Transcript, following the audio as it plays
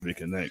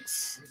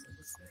Reconnects.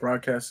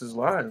 Broadcast is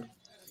live.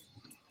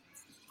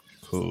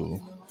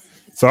 Cool.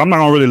 So I'm not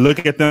gonna really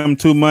look at them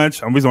too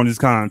much. I'm just gonna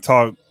kind of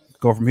talk,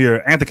 go from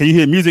here. Anthony, can you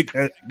hear music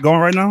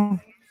going right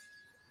now?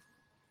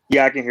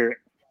 Yeah, I can hear it.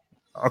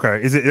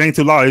 Okay. Is it? It ain't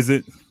too loud, is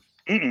it?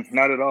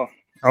 Not at all.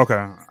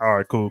 Okay. All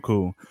right.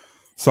 Cool.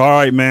 So all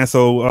right, man.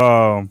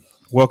 So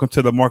welcome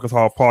to the Marcus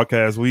Hall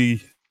podcast.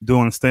 We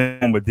doing a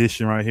stand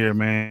edition right here,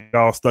 man.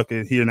 Y'all stuck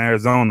in here in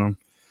Arizona.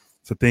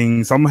 So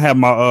things. I'm gonna have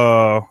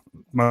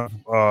my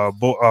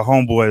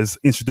homeboys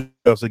introduce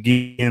us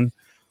again.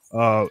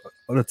 I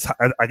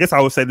guess I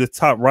would say the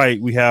top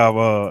right we have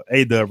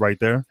A-Dub right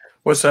there.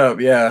 What's up?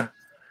 Yeah,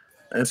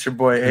 that's your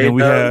boy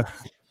A-Dub.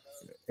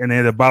 And then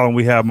at the bottom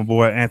we have my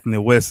boy Anthony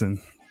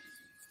Wesson.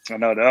 I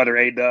know the other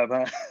A-Dub,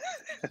 huh?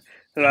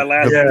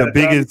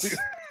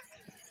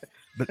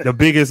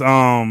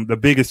 The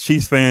biggest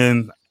Chiefs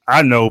fan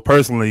I know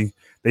personally.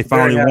 They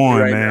finally won,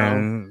 right,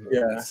 man. Now.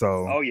 Yeah.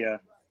 So. Oh yeah.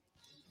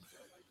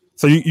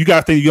 So you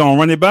guys think you're gonna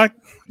run it back?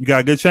 You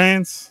got a good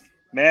chance?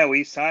 Man,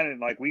 we signed it.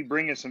 Like, we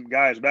bringing some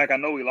guys back. I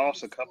know we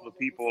lost a couple of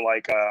people.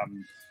 Like,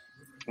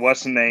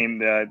 what's the name?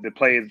 The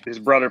play. His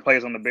brother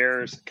plays on the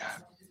Bears.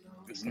 God,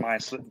 this is my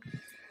slip.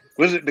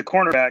 Was it the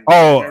cornerback?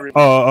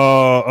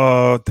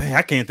 Dang,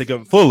 I can't think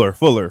of Fuller.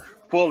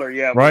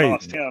 Yeah, right. We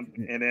lost him,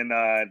 and then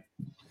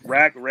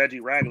Reggie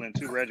Ragland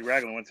too. Reggie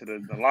Ragland went to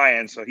the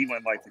Lions, so he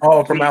went like.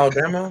 From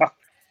Alabama.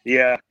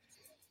 Yeah.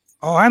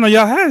 Oh, I know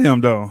y'all had him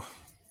though.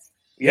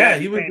 Yeah,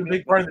 he was a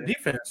big part of the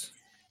defense.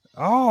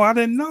 Oh, I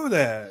didn't know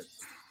that.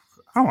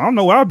 I don't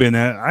know where I've been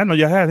at. I know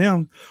y'all had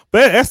him,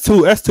 but that's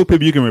two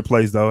people you can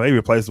replace though. They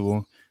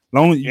replaceable.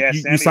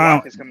 You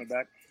signed. Is coming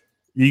back.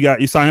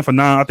 You signed him for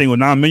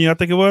 $9 million. I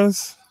think it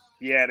was.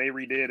 Yeah, they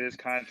redid his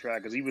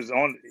contract because he was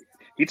on.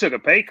 He took a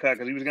pay cut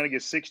because he was going to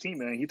get $16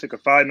 million. He took a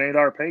 $5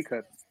 million pay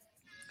cut.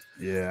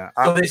 Yeah.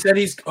 So they said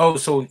he's. Oh,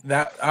 so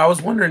that I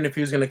was wondering if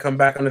he was going to come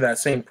back under that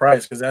same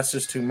price because that's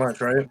just too much,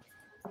 right?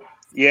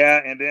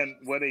 Yeah, and then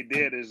what they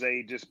did is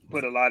they just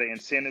put a lot of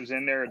incentives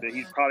in there that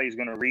he probably is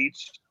going to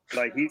reach.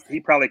 Like he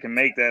probably can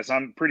make that. So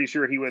I'm pretty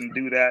sure he wouldn't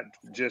do that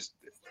just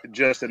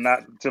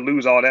to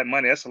lose all that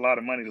money. That's a lot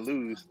of money to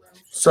lose.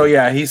 So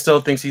yeah, he still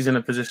thinks he's in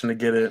a position to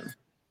get it.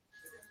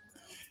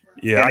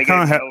 Yeah, I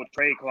kind of have no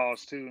trade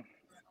clause too.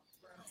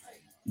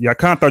 Yeah, I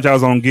kind of thought y'all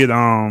was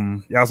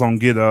gonna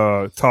get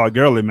Todd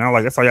Gurley, man.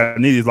 Like that's all y'all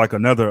need is like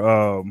another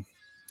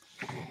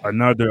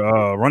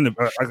running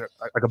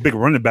like a big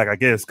running back, I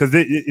guess. Because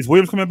is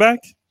Williams coming back?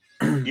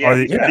 Yeah,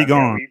 is he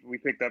gone? Yeah, we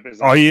picked up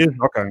his. Oh, he is.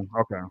 Okay.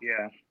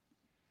 Yeah.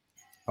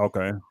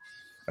 Okay,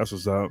 that's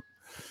what's up.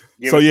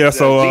 Yeah,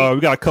 so we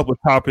got a couple of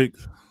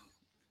topics.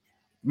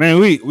 Man,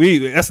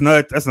 we that's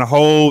a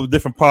whole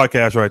different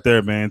podcast right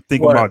there, man.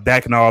 Thinking about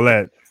Dak and all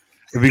that.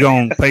 If we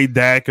gonna pay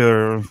Dak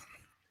or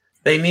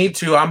they need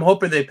to. I'm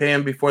hoping they pay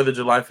him before the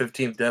July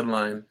 15th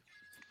deadline.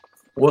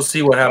 We'll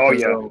see what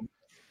happens. Oh, yeah.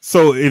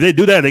 So if they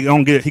do that, they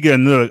gonna get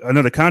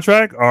another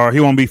contract, or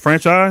he won't be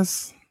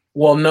franchised?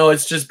 Well, no,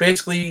 it's just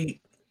basically.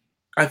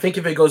 I think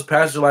if it goes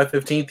past July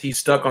 15th, he's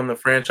stuck on the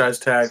franchise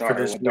tag for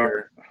this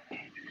year.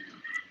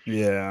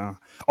 Yeah.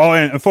 Oh,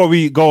 and before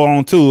we go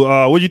on too,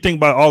 what do you think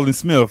about Aldon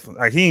Smith?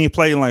 Like he ain't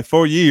played in like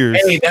 4 years.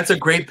 Hey, that's a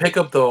great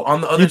pickup though.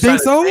 On the other side,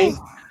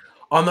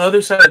 on the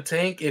other side of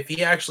Tank, if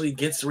he actually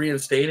gets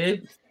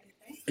reinstated,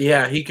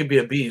 yeah, he could be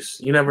a beast.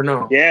 You never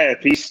know. Yeah,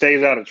 if he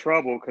stays out of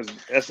trouble, because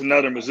that's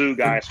another Mizzou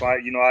guy. So I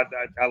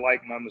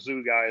like my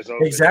Mizzou guys.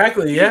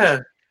 Exactly.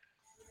 Yeah,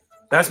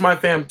 that's my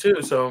fam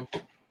too. So.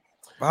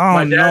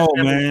 I don't know,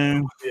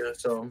 man. Yeah,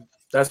 so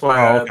that's why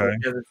I have the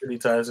Kansas City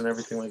ties and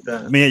everything like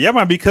that. Man, y'all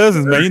might be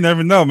cousins, man. You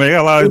never know, man.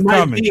 Got a lot of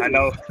coming. I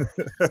know.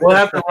 We'll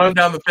have to run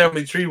down the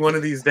family tree one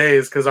of these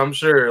days because I'm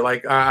sure,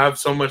 like, I have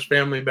so much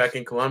family back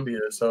in Columbia.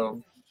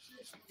 So,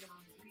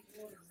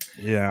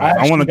 yeah,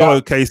 I want to go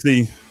to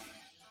KC.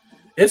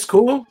 It's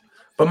cool,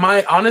 but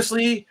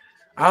honestly,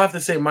 I'll have to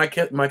say my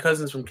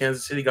cousins from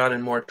Kansas City got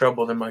in more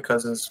trouble than my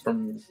cousins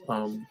from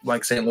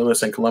like St.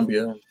 Louis and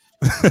Columbia.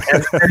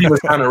 Kansas City was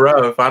kind of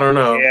rough. I don't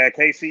know. Yeah,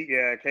 KC.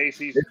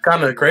 It's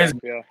kind of crazy.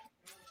 Rough, yeah.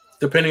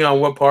 Depending on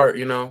what part,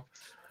 you know.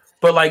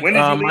 But like, when did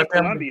you leave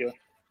Columbia?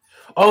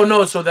 Oh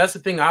no, so that's the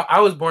thing. I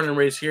was born and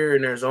raised here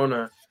in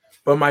Arizona,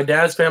 but my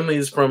dad's family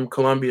is from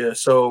Columbia.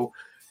 So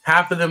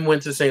half of them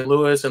went to St.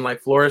 Louis and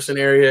like Florissant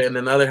area, and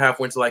then the other half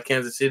went to like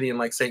Kansas City and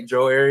like St.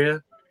 Joe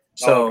area.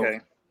 So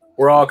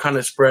we're all kind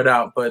of spread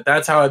out. But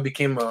that's how I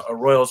became a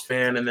Royals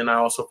fan, and then I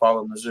also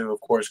followed Mizzou, of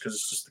course, because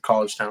it's just the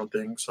college town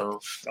thing. So.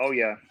 Oh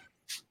yeah.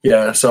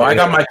 Yeah, so I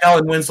got my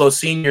Kellen Winslow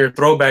senior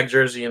throwback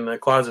jersey in the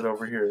closet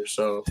over here.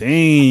 So, dang,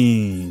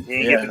 you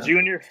didn't get the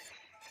junior.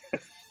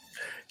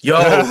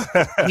 Yo,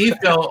 he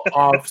fell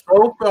off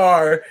so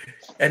far,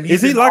 and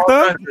is he locked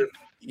up?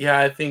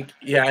 Yeah, I think.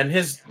 Yeah, and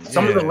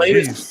some of the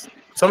latest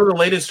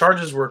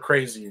charges were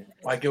crazy.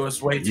 Like it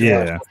was way too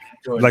much.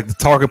 Like the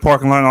Target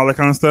parking lot and all that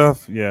kind of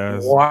stuff. Yeah,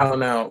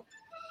 wild out.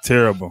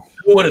 Terrible.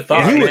 Who would have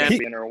thought?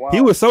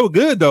 He was so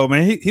good though,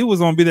 man. He was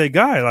gonna be that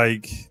guy.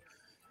 Like.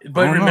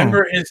 But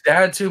remember his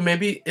dad too.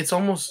 Maybe it's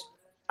almost.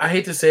 I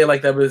hate to say it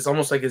like that, but it's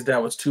almost like his dad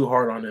was too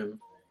hard on him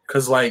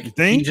because like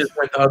he just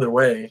went the other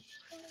way.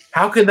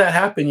 How could that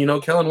happen? You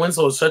know, Kellen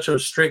Winslow is such a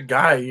strict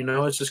guy. You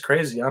know, it's just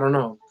crazy. I don't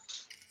know.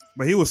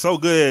 But he was so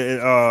good.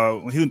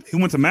 He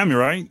went to Miami,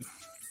 right?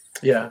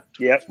 Yeah.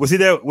 Yep. Was he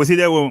there? Was he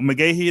there when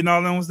McGahee and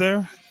all them was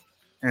there?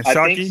 And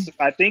Shockey?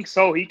 I think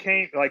so. He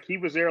came like he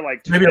was there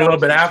like maybe a little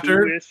bit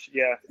after.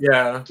 Yeah.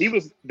 Yeah. He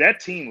was. That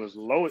team was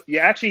low.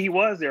 Yeah, actually, he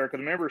was there because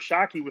remember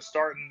Shockey was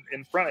starting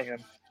in front of him.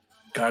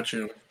 Got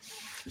you.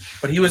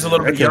 But he was a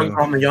little bit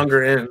younger on the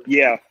younger end.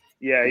 Yeah.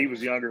 Yeah, he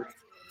was younger.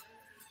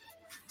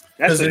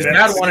 Because his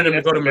dad wanted him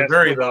to go to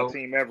Missouri, though.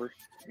 Team ever.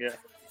 Yeah.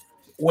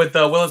 With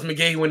Willis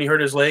McGahee when he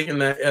hurt his leg in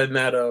the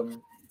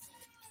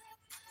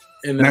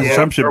national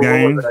championship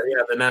game.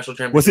 Yeah, the national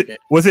championship game.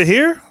 Was it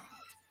here?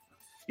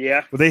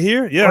 Yeah. Were they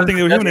here? Yeah, I think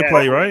it was here when they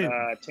played,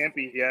 right?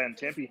 Tempe. Yeah, in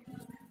Tempe.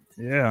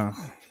 Yeah.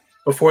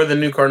 Before the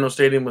new Cardinal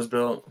Stadium was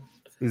built.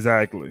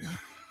 Exactly.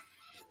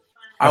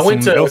 I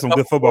went to some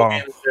good football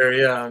games there,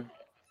 yeah.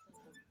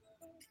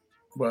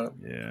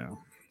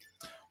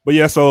 But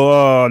yeah,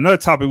 so another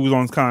topic we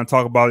want to kind of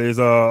talk about is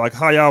like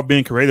how y'all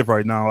being creative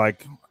right now,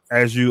 like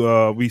as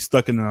you we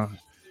stuck in the,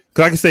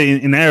 because I can say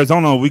in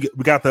Arizona we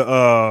got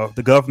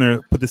the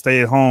governor put the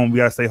stay at home, we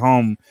gotta stay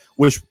home,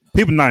 which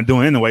people not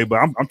doing anyway, but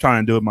I'm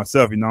trying to do it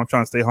myself, you know. I'm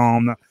trying to stay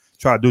home,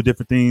 try to do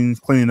different things,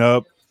 cleaning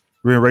up,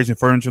 rearranging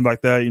furniture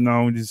like that, you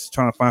know, just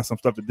trying to find some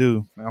stuff to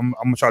do. I'm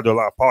gonna try to do a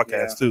lot of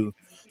podcasts too.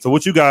 So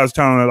what you guys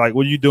trying to, like,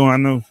 what are you doing? I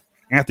know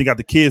Anthony got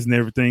the kids and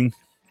everything.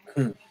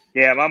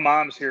 Yeah, my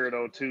mom's here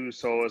though too,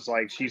 so it's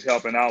like she's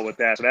helping out with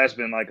that. So that's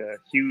been like a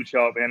huge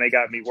help, and they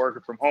got me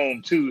working from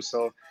home too,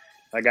 so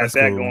I got that's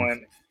that cool.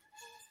 Going.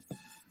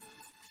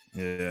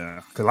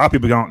 Yeah, because a lot of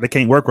people they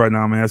can't work right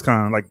now, man. It's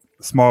kind of like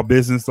small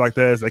business like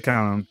that. They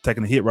kind of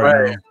taking a hit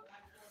right now.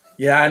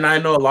 Yeah, and I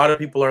know a lot of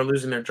people are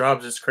losing their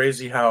jobs. It's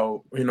crazy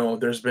how, you know,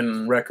 there's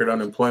been record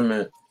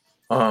unemployment.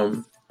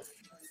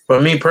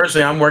 But me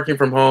personally, I'm working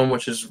from home,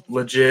 which is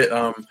legit.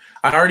 I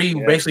already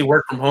basically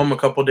work from home a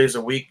couple days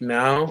a week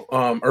now,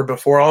 or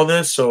before all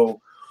this.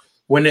 So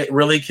when it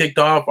really kicked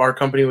off, our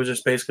company was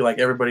just basically like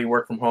everybody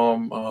work from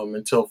home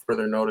until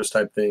further notice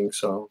type thing.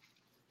 So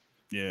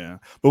yeah,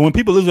 but when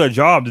people lose their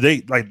job, do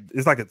they like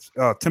it's like it's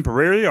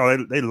temporary, or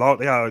they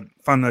gotta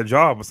find a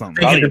job or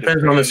something? I think it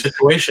depends on the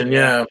situation.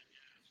 Yeah,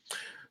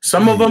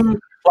 some of them.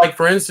 Like,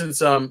 for instance,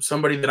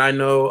 somebody that I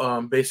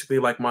know, basically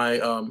like my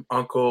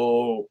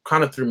uncle,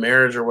 kind of through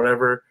marriage or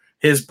whatever,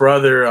 his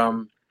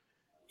brother,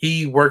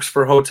 he works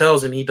for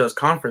hotels and he does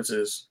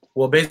conferences.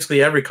 Well,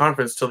 basically every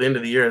conference till the end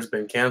of the year has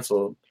been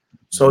canceled.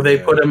 So they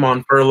put him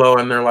on furlough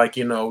and they're like,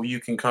 you know,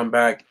 you can come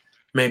back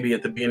maybe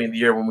at the beginning of the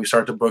year when we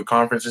start to book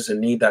conferences and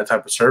need that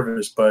type of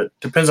service. But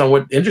depends on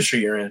what industry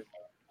you're in.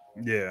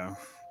 Yeah.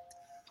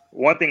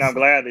 One thing I'm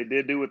glad they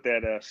did do with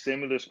that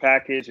stimulus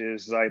package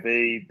is like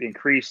they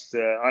increased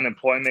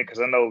unemployment, because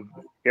I know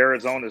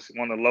Arizona is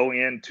on the low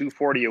end,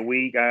 $240 a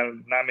week.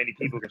 Not many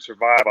people can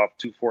survive off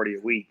 $240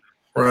 a week.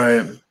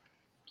 Right.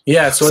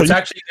 Yeah. So it's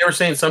actually, they were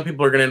saying some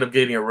people are going to end up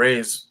getting a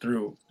raise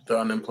through the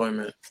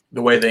unemployment,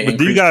 the way they. But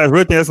do you guys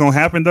really think that's going to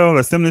happen though?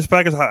 The stimulus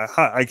package,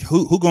 like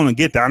who going to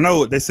get that? I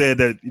know they said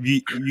that if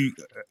you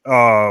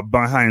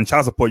behind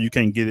child support you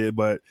can't get it,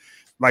 but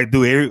like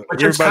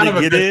everybody kind of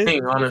get it?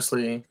 Thing,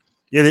 honestly.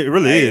 Yeah, it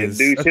really is.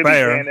 Dude should be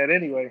saying that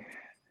anyway.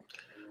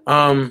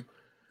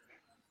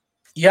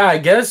 Yeah, I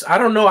guess. I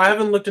don't know. I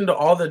haven't looked into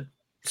all the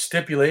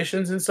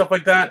stipulations and stuff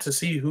like that to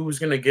see who's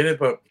going to get it,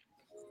 but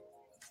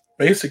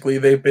they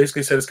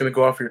basically said it's going to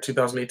go off your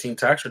 2018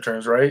 tax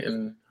returns, right?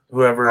 And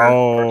whoever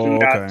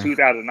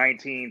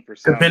 2019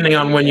 depending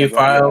on when you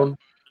filed.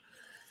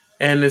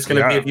 And it's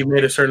going to be if you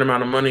made a certain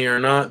amount of money or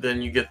not,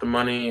 then you get the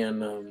money,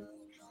 and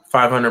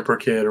 $500 per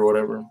kid or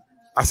whatever.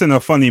 I sent a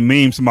funny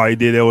meme somebody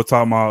did. They were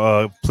talking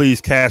about, please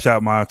cash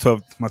out my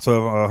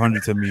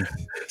 1200 to me.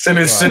 Send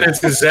it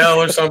to Zelle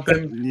or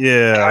something.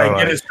 Yeah,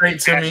 get it straight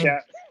to me.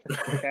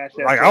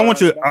 Like I want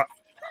you to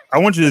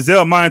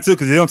Zelle mine too,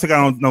 because they don't take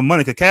out no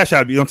money. Cause cash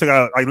out, you don't take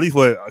out at least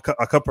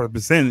a couple of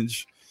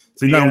percentage,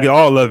 so you're not gonna get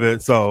all of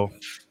it. So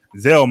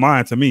Zelle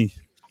mine to me.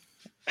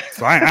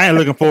 So I ain't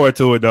looking forward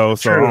to it though.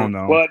 So I don't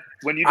know. But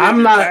when you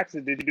did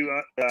taxes, did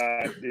you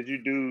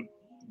do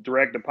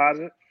direct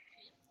deposit?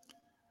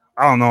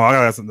 I don't know. I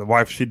got to ask the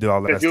wife. She did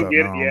all that stuff. You'll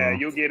get it.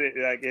 You'll get it.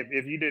 Like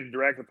if you did a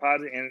direct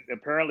deposit, and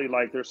apparently,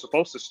 like they're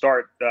supposed to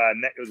start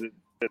the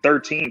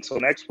 13th, so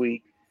next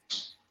week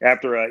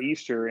after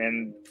Easter,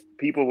 and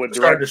people with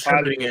direct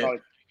deposit.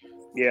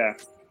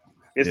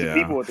 It's the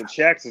people with the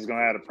checks is going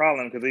to have a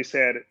problem, because they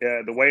said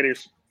the way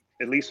there's,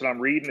 at least what I'm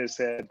reading, is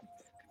said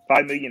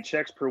 5 million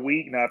checks per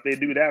week. Now, if they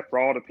do that for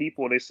all the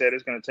people, they said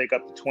it's going to take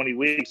up to 20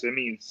 weeks. It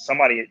means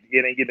somebody ain't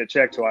getting a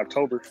check till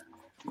October.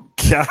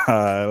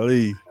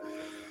 Golly.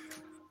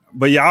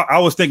 But yeah, I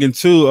was thinking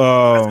too.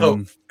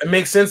 It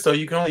makes sense though.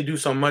 You can only do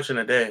so much in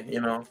a day, you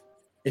know,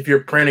 if you're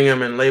printing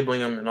them and labeling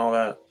them and all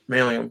that,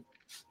 mailing them.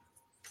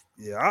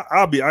 Yeah,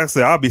 I'll be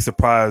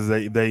surprised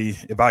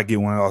if I get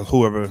one, or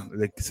whoever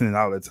they send it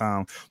out at the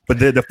time. But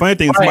the funny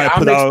thing is,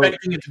 I'm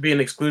expecting it to be an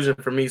exclusion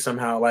for me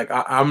somehow. Like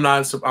I'm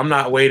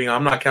not waiting.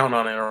 I'm not counting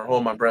on it or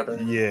hold my breath.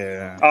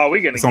 Yeah. Oh,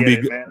 we're gonna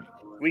get it, man.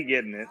 we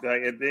getting it.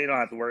 Like they don't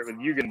have to worry,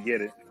 but you're gonna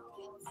get it.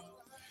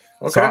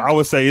 Okay. So I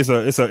would say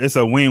it's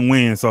a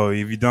win-win. So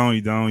if you don't,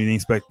 you ain't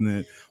expecting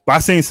it. But I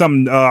seen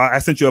something. I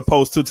sent you a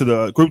post too to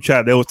the group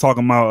chat. They was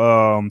talking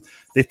about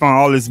they found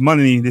all this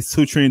money, this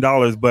 $2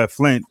 trillion, but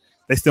Flint,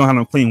 they still have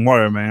no clean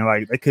water, man.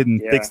 Like they couldn't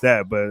fix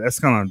that, but that's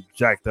kind of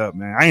jacked up,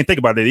 man. I didn't think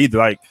about that either.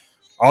 Like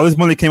all this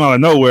money came out of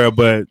nowhere,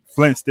 but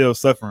Flint's still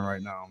suffering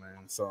right now,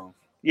 man. So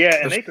yeah,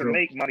 and they can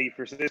make money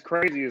for this.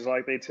 Crazy is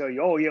like they tell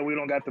you, oh yeah, we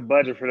don't got the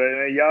budget for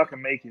that. Hey, y'all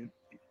can make it.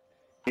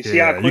 You see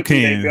how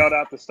quickly they bailed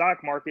out the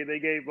stock market? They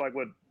gave like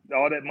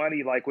all that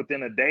money like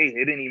within a day.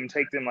 It didn't even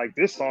take them like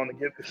this long to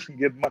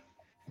get money.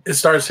 It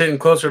starts hitting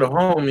closer to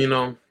home, you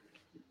know.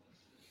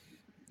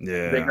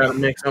 Yeah, they gotta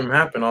make something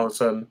happen all of a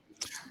sudden.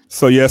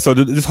 So so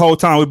this whole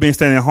time we've been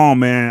staying at home,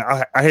 man.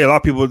 I hear a lot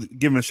of people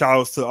giving shout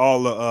outs to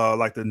all the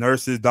like the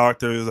nurses,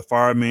 doctors, the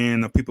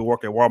firemen, the people who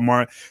work at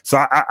Walmart. So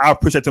I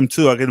appreciate them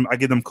too. I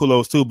give them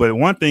kudos too. But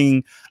one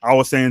thing I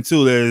was saying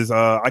too is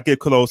I give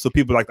kudos to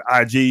people like the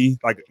IG,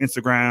 like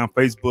Instagram,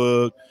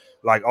 Facebook,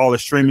 like all the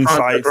streaming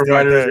sites,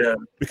 like that.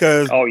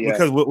 Because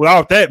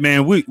without that,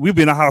 man, we'd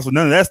be in the house with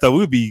none of that stuff.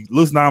 We'd be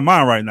losing our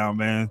mind right now,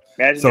 man.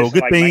 Imagine so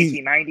good like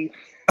thing. 1990.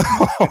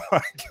 Oh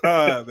my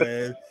God,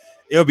 man.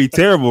 It'll be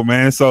terrible,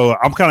 man. So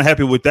I'm kind of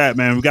happy with that,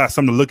 man. We got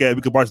something to look at.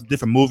 We could watch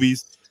different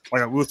movies.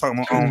 Like we were talking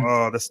about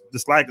on the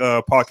Slack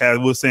podcast.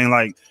 We were saying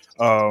like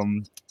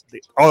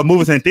all the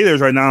movies in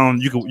theaters right now.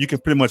 You can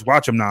pretty much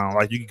watch them now.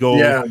 Like you can go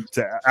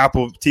to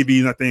Apple TV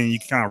and nothing. You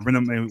can kind of rent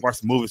them and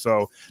watch the movie.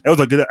 So that's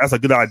a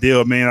good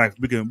idea, man. Like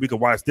we can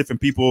watch different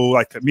people,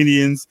 like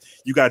comedians.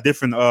 You got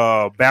different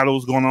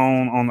battles going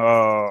on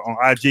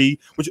IG.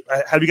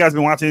 Have you guys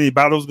been watching any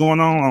battles going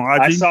on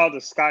IG? I saw the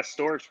Scott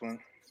Storch one.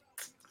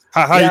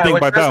 How do you think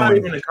about that one?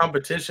 That's not even a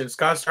competition.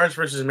 Scott Storch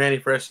versus Manny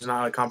Fresh is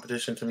not a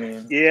competition to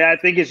me. Yeah, I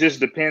think it just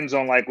depends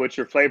on like what's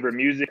your flavor of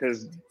music.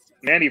 Because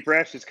Manny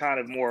Fresh is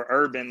kind of more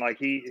urban. Like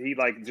he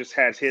like just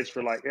has hits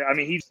for like. I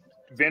mean, he's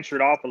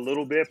ventured off a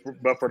little bit,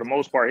 but for the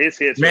most part, his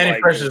hits.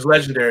 Manny Fresh is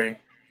legendary.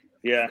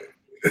 Yeah,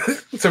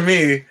 to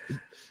me.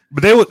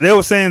 But they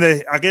were saying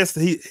that I guess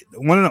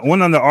one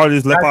of the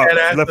artists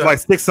left like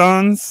 6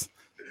 songs.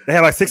 They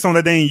had like 6 songs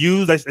that they didn't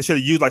use. They should have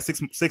used like six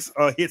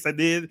hits they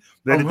did.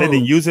 They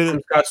didn't use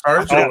it.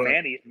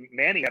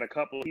 Manny had a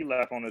couple he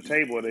left on the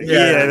table.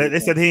 Yeah, they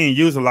said he didn't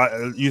use a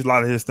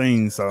lot of his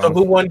things. So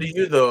who won to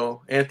you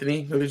though,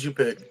 Anthony? Who did you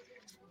pick?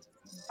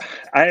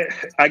 I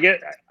have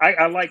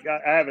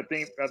a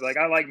thing like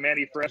I like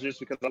Manny Fresh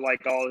just because I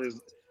like all his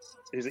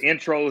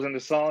intros and the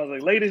songs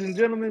like ladies and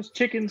gentlemen,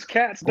 chickens,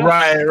 cats,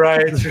 dogs.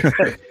 Right.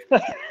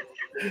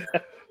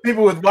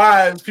 People with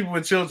wives, people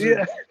with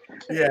children.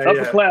 Yeah,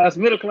 upper class,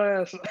 middle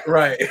class.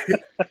 Right.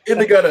 In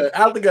the gutter,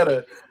 out the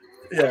gutter.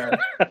 Yeah.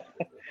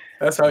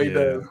 That's how he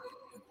does.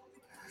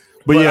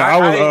 But yeah, I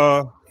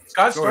was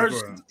Scott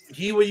Storch,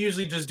 he would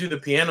usually just do the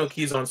piano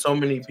keys on so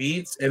many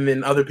beats, and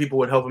then other people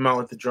would help him out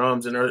with the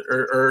drums and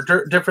or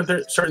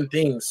different certain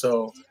things.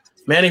 So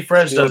Manny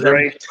Fresh does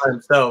everything by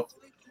himself.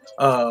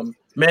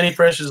 Manny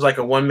Fresh is like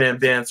a one-man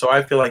band, so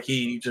I feel like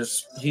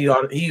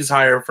he's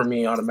higher for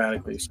me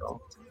automatically. So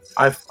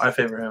I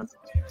favor him.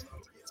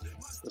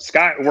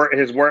 Scott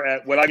his work.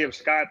 What I give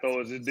Scott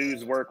though is this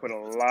dude's work with a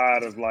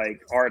lot of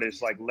like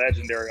artists, like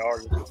legendary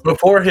artists.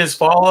 Before his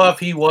fall off,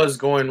 he was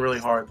going really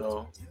hard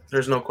though.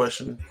 There's no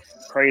question.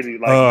 Crazy,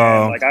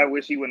 man, like I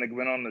wish he wouldn't have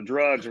went on the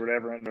drugs or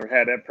whatever and or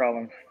had that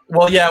problem.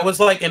 Well, yeah, it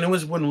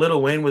was when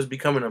Lil Wayne was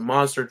becoming a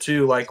monster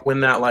too. Like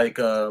when that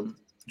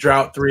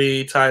Drought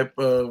 3 type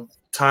of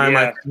time,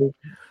 I think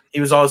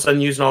he was all of a sudden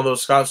using all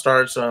those Scott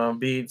Storch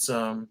beats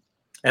and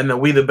the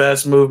We the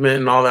Best movement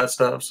and all that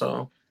stuff.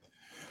 So.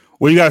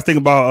 What do you guys think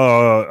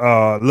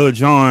about Lil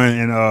Jon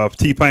and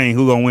T-Pain?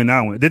 Who gonna win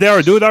that one? Did they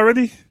already do it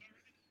already?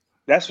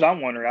 That's what I'm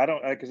wondering. I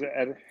don't because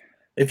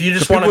if you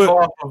just want to go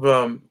off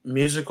of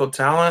musical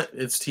talent,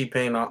 it's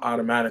T-Pain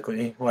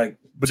automatically. Like,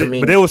 but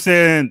they were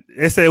saying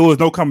it was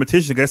no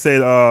competition. They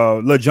said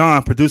Lil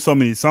Jon produced so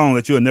many songs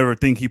that you would never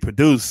think he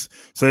produced.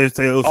 So they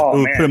say it was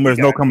pretty much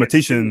no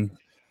competition.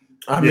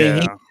 I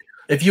mean,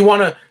 if you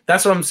want to,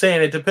 that's what I'm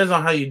saying. It depends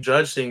on how you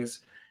judge things.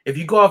 If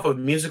you go off of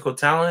musical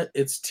talent,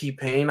 it's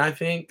T-Pain, I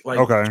think. Like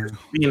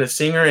being a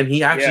singer, and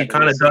he actually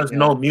kind of does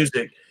know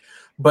music.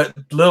 But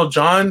Lil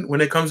Jon, when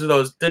it comes to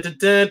those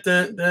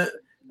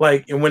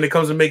like, and when it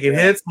comes to making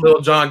hits, Lil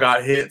Jon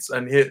got hits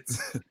and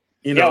hits.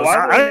 You know,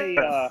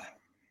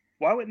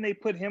 why wouldn't they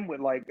put him with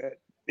like?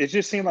 It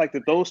just seemed like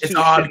that those two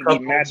shouldn't be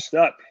matched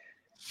up.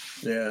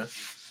 Yeah,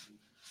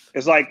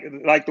 it's like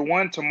the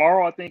one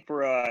tomorrow, I think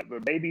for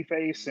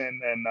Babyface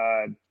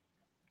and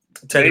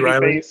Teddy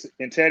Riley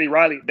and Teddy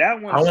Riley.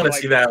 That one, I want to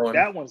see that one.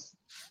 That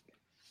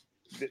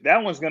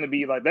one's going to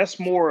be like that's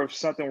more of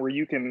something where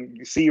you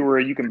can see where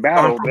you can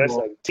battle. That's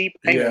like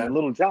T-Pain and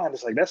Lil Jon.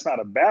 It's like that's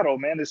not a battle,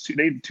 man. It's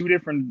two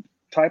different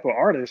type of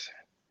artists.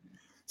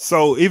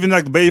 So even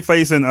like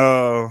Babyface and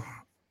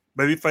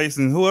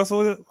who else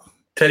was it?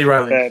 Teddy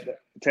Riley.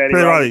 Teddy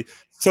Riley.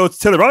 So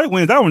Teddy Riley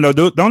wins that one though,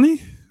 don't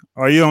he?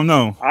 Or you don't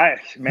know?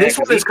 This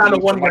one is kind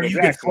of one where you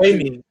can play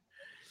me.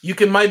 You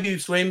Can Might Be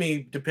Sway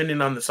Me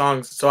depending on the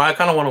songs. So I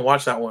kind of want to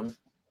watch that one.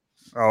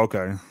 Oh,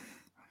 okay.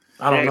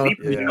 I don't know. He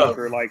produced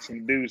for like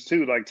some dudes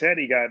too. Like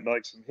Teddy got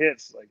like some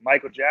hits, like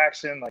Michael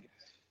Jackson. Like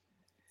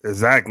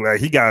exactly, like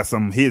he got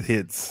some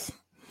hits.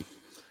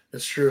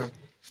 It's true.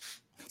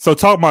 So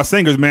talk about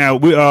singers,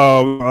 man. We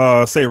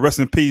say rest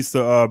in peace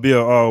to Bill.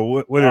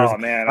 Oh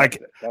man,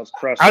 like that was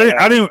crushed.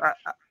 I didn't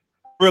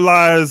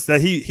realize that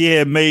he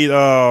had made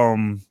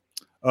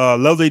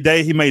Lovely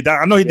Day. He made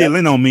that. I know he did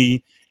Lean on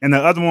Me, and the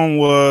other one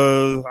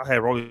was I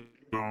had Rolling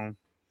on.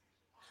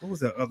 What was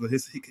that other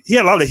hits? He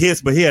had a lot of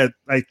hits, but he had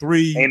like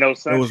 3. Ain't No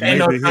Sunshine. Ain't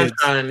No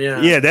Sunshine.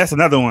 Yeah, that's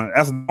another one.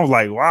 I was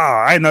like,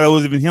 wow, I didn't know that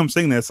was even him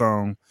singing that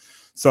song.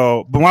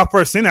 So, but when I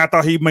first seen it, I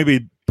thought he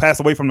maybe passed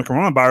away from the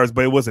coronavirus,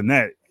 but it wasn't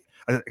that.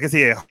 I guess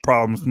he had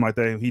problems, something like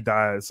that. He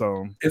died.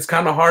 So it's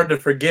kind of hard to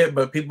forget,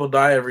 but people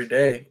die every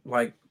day,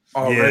 like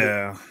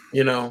already.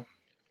 Yeah,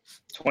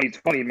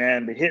 2020,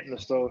 man, the hitting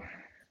us though.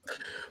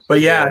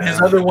 But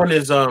his other one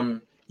is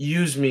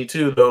Use Me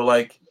too, though.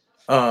 Like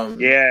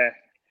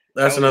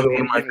that's another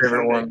one of my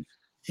favorite ones.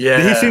 Yeah,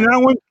 did he sing that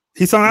one?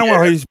 He sung that one.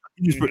 Or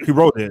he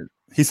wrote it.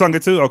 He sung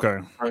it too. Okay.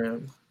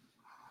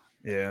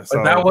 Yeah, so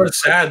but that was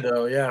sad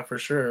though. Yeah, for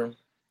sure.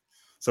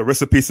 So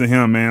rest in peace to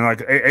him, man. Like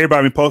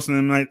everybody been posting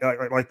him like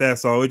that.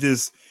 So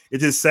it's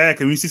just sad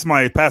because when you see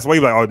somebody pass away,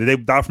 like, oh, did they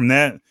die from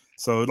that?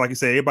 So like you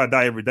said, everybody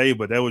die every day,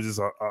 but that was just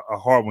a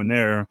hard one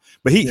there.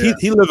 But he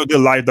lived a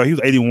good life though. He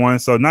was 81,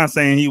 so not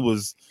saying it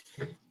was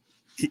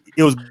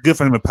good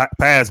for him to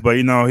pass, but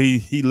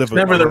he lived.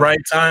 Never the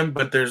right time,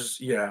 but there's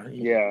At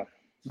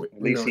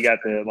least he got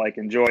to like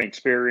enjoy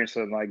experience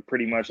of like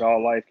pretty much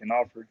all life can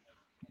offer.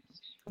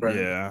 Right.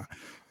 Yeah.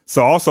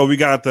 So also we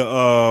got the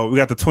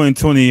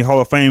 2020 Hall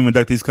of Fame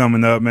inductees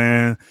coming up,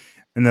 man,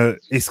 and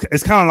it's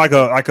kind of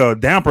like a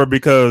damper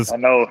because I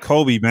know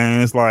Kobe,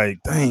 man. It's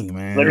like, dang,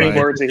 man. Living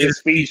words of his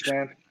speech,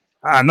 man.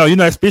 I know,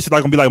 that speech is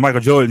like gonna be like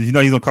Michael Jordan. He's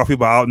gonna call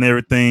people out and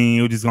everything.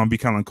 It was just gonna be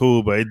kind of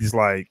cool, but it's just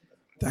like,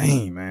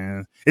 dang,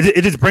 man.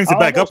 It just brings it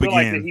back up again.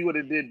 Like that he would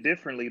have did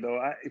differently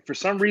though. For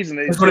some reason,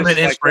 it would have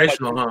been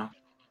inspirational, huh?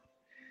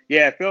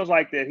 Yeah, it feels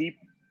like that he.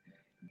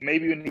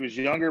 Maybe when he was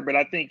younger, but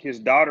I think his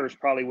daughters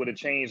probably would have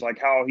changed, like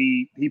how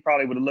he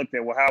probably would have looked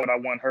at, well, how would I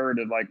want her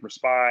to like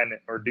respond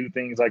or do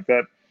things like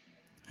that?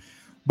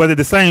 But at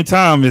the same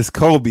time, it's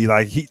Kobe.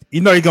 Like he's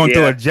gonna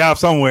throw a jab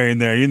somewhere in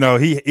there.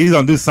 He's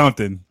gonna do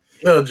something.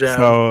 Little jab.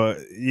 So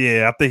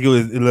I think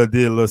it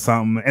did a little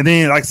something. And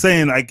then like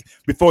saying like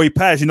before he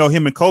passed, him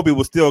and Kobe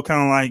was still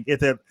kind of like at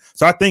that.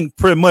 So I think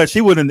pretty much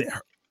he wouldn't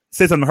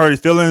said something to hurt his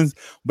feelings,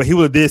 but he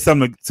would have did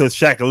something to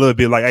Shaq a little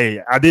bit. Like,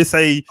 hey, I did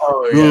say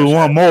you would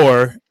want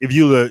more if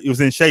it was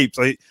in shape.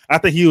 So I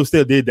think he would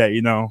still did that,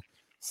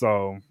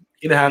 So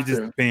he'd have to.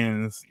 Just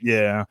depends.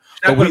 Yeah.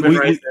 Shaq would have been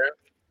right there.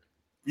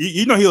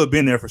 He would have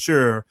been there for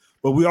sure.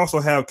 But we also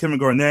have Kevin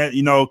Garnett.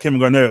 Kevin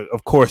Garnett,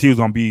 of course, he was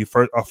gonna be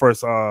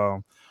first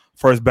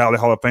ballot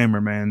Hall of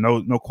Famer, man.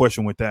 No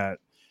question with that.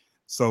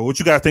 So what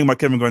you guys think about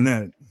Kevin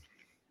Garnett?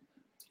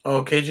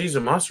 Oh, KG's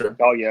a monster.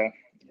 Oh yeah.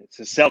 It's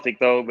a Celtic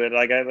though, but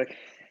I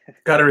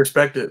gotta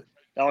respect it.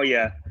 Oh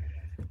yeah,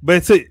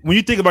 but when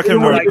you think about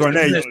Kevin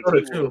Garnett,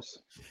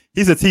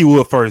 he's a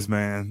T-Wolf first,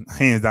 man,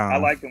 hands down. I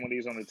liked him when he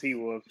was on the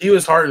T-Wolf. He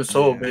was heart and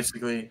soul,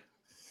 basically.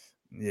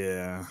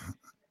 Yeah,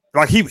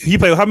 like he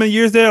played how many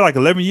years there? Like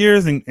 11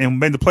 years, and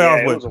made the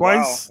playoffs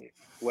twice?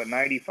 What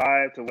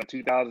 95 to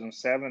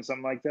 2007,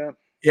 something like that.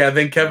 Yeah,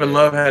 then Kevin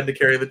Love had to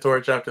carry the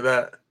torch after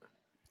that,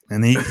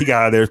 and he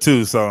got out of there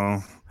too. So.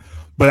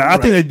 But I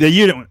think the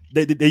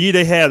year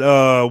they had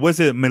was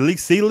it Malik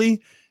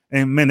Sealy,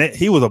 and man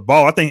he was a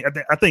ball. I think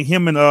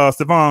him and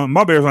Stephon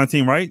Marbury was on the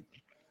team, right?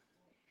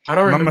 I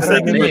don't remember.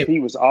 He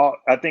was all.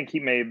 I think he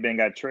may have been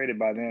got traded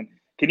by then.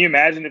 Can you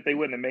imagine if they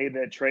wouldn't have made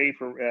that trade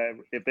for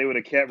if they would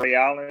have kept Ray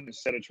Allen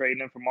instead of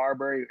trading him for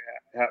Marbury?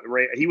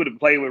 He would have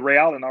played with Ray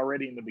Allen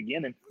already in the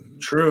beginning.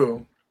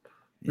 True.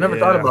 Never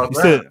thought about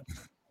that.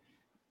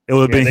 It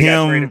would have been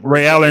him,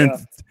 Ray Allen,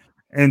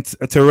 and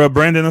Terrell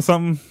Brandon or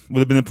something. Would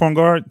have been the point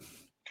guard.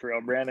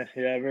 Terrell Brandon,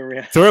 yeah, I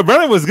remember. Terrell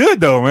Brandon was good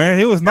though, man.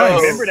 He was nice. I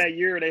remember that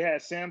year they had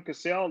Sam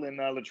Cassell and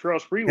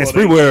Latrell Sprewell. And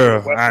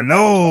Sprewell, I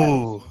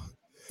know.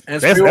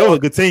 And that was a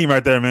good team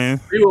right there, man.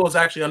 Sprewell was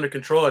actually under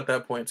control at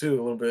that point too,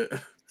 a little bit.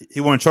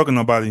 He wasn't choking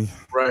nobody,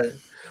 right?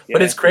 Yeah.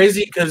 But it's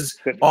crazy because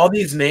all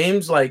these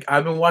names, like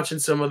I've been watching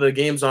some of the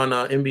games on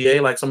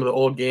NBA, like some of the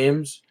old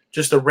games,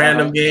 just the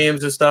random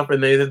games and stuff,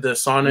 and they did the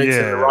Sonics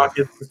and the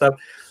Rockets and stuff.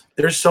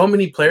 There's so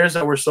many players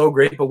that were so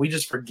great, but we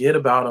just forget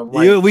about them.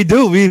 Like, yeah, we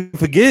do. We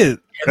forget.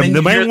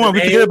 The main one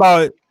we forget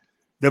about.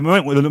 The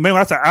main one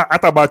I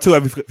thought about too.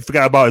 I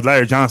forgot about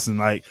Larry Johnson.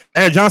 Like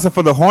Larry Johnson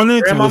for the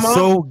Hornets was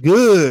so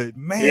good,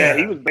 man. Yeah,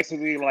 he was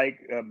basically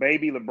like a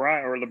baby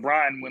LeBron or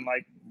LeBron when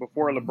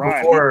before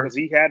LeBron because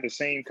he had the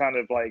same kind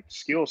of like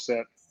skill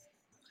set.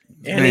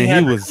 And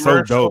man, he was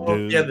so dope,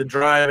 dude. Yeah, the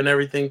drive and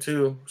everything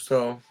too.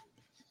 So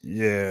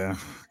yeah.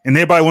 And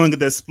everybody want to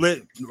get that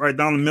split right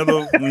down the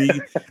middle.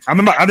 I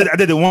remember I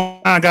did it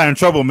one time. I got in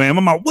trouble, man.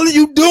 I'm like, what are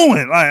you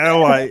doing? Like,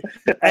 I'm like,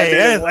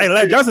 hey,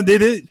 Larry Johnson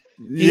did it.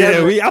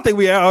 Yeah, I think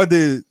we all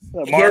did.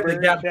 He had the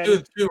gap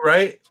too,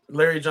 right?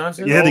 Larry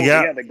Johnson. Yeah, the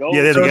gap.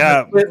 Yeah, the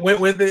gap. Went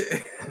with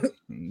it.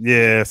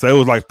 Yeah, so it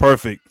was like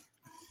perfect.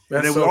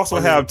 And then we also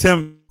have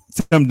Tim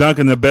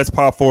Duncan, the best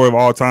power forward of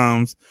all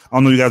times. I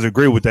don't know if you guys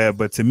agree with that,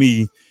 but to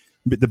me,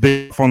 the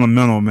big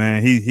fundamental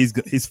man. He's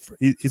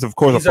of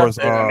course a first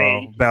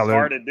ballot.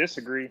 Hard to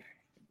disagree.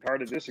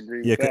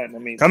 With that. I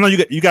mean, I know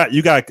you got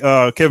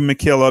Kevin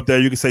McHale up there.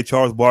 You can say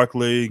Charles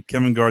Barkley,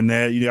 Kevin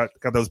Garnett. You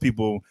got those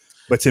people.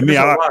 But to me,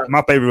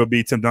 my favorite would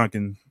be Tim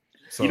Duncan.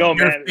 So. Your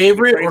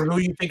favorite or who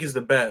you think is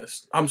the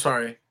best? I'm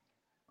sorry.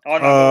 Oh,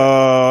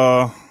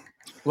 no.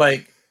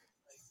 Like.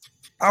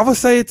 I would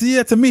say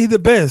to me, he's the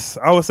best.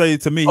 I would say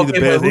to me, he's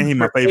the best, and he's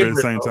my favorite at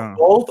the same time.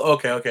 Both?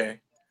 Okay.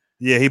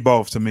 Yeah, he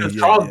both to me.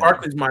 Charles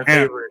Barkley's my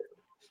favorite.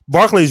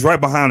 Barkley's right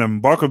behind him.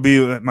 Barkley would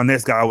be my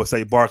next guy. I would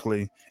say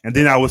Barkley, and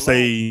then I would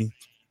say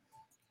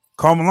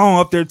Karl Malone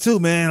up there too,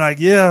 man. Like,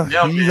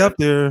 he's up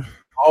there.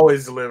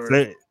 Always delivering.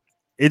 So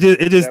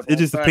it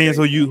just depends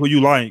who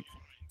you like.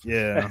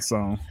 Yeah.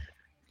 So.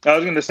 I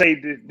was going to say,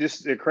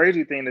 just the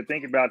crazy thing to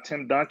think about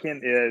Tim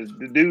Duncan is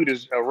the dude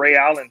is a Ray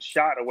Allen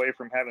shot away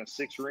from having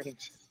 6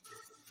 rings.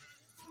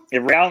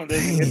 If Ray Allen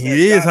didn't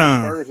hit that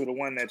shot, the Spurs would have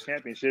won that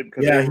championship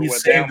because they were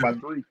down by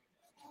 3.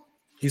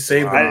 He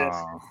saved him.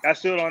 I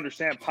still don't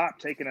understand Pop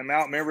taking him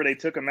out. Remember they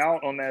took him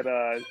out on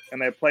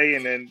that play,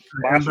 and then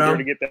Bosh was there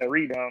to get that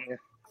rebound.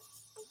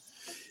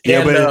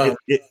 Yeah, but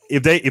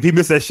if he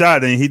missed that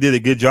shot, then he did a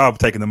good job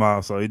taking them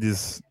out. So it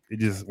just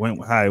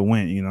went how it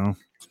went, you know.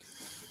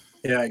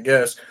 Yeah, I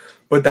guess.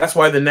 But that's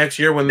why the next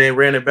year when they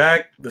ran it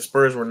back, the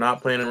Spurs were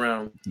not playing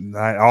around.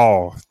 Not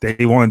all.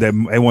 They wanted that.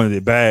 They wanted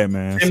it bad,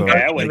 man.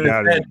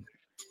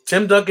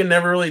 Tim Duncan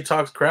never really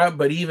talks crap,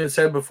 but he even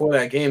said before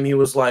that game, he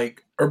was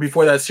like, or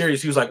before that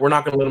series, he was like, "We're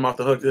not going to let him off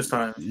the hook this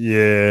time."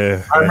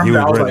 Yeah, I remember.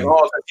 I was like,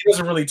 "Oh, he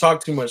doesn't really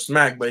talk too much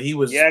smack," but he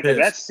was. Yeah, because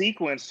that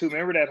sequence too.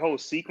 Remember that whole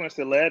sequence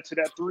that led to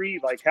that 3?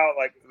 Like how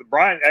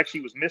Brian actually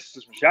was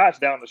missing some shots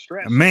down the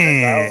stretch.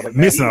 Man,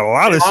 missing a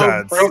lot of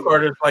shots. Pro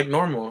card is like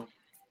normal.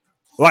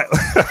 Like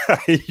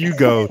you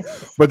go,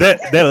 but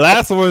that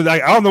last one,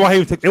 like, I don't know why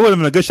he took. It wasn't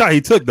even a good shot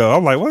he took though.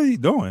 I'm like, what are you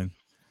doing?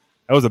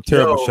 That was a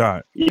terrible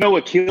shot. You know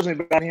what kills me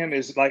about him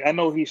is, like, I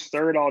know he's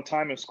third all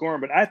time in scoring,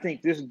 but I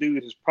think this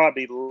dude has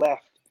probably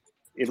left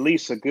at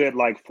least a good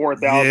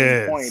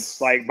 4,000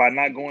 points, like by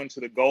not going to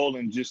the goal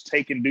and just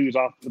taking dudes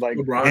off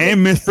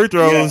and miss free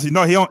throws.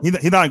 Yeah. You know,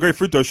 he's not a great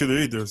free throw shooter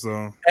either.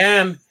 So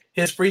and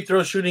his free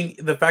throw shooting,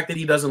 the fact that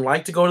he doesn't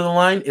like to go to the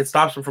line, it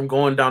stops him from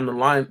going down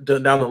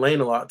the lane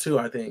a lot too.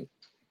 I think.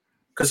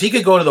 Because he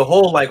could go to the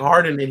hole like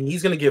Harden, and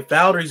he's going to get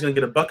fouled, or he's going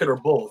to get a bucket, or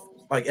both,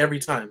 like every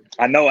time.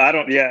 I know. I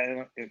don't.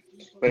 Yeah,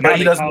 but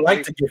he doesn't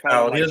like to get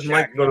fouled. He doesn't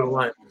like to go to the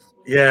line.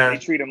 Yeah, they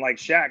treat him like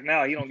Shaq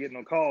now. He don't get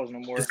no calls no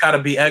more. It's got to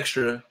be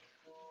extra.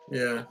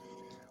 Yeah.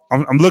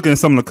 I'm looking at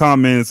some of the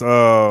comments.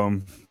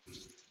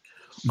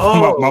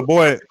 My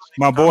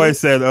boy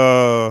said.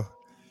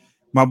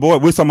 My boy,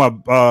 we're talking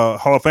about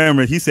Hall of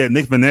Famer. He said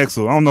Nick Van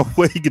Exel. I don't know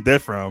where he get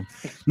that from.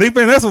 Nick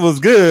Van Exel was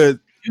good.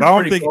 I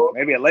don't think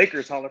maybe a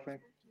Lakers Hall of Fame.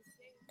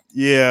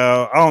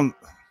 Yeah, I don't.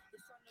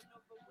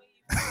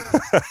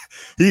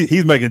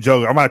 He's making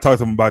jokes. I might talk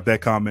to him about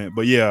that comment,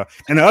 but yeah.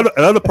 And the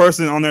other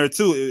person on there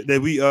too that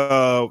we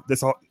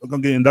that's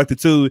gonna get inducted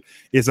to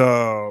is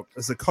a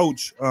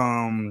coach.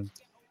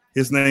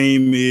 His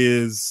name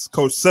is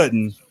Coach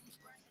Sutton.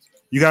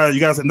 You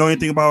guys know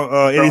anything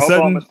about Eddie Sutton?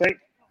 Oklahoma State?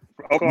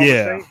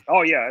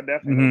 Oh yeah, I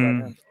definitely know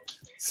about him.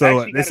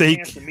 So they say he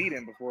to meet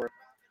him before.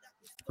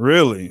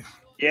 Really?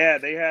 Yeah,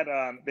 they had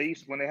they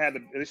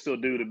still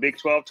do the Big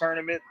 12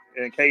 tournament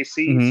in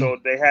KC. Mm-hmm. So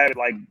they had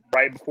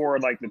right before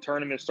the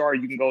tournament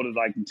started, you can go to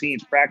the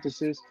team's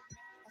practices.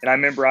 And I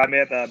remember I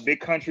met Big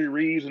Country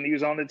Reeves when he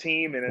was on the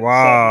team, and Sutton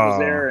was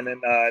there, and then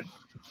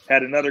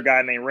had another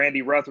guy named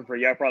Randy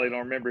Rutherford. Y'all probably don't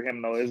remember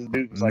him though. His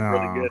dude was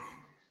really good.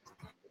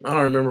 I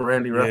don't remember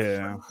Randy Rutherford.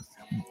 Yeah.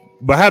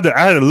 But I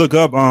had to look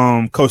up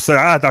Coach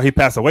Sutton. I thought he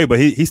passed away, but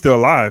he's still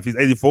alive. He's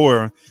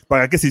 84.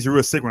 But I guess he's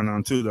real sick right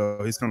now too,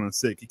 though. He's kind of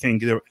sick. He can't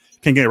get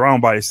it around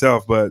by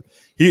himself. But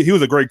he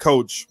was a great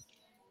coach.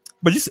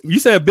 But you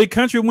said Big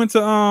Country went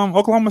to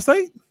Oklahoma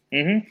State?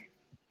 Mm-hmm.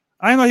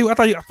 I didn't know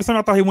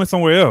I thought he went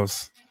somewhere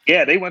else.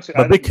 Yeah, they went to.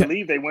 I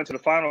believe they went to the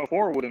Final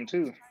Four with him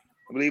too.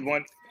 I believe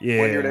one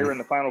year they were in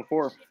the Final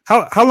Four.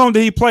 How long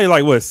did he play?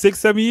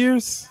 6-7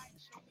 years?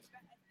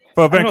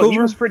 For Vancouver? He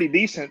was pretty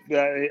decent.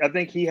 I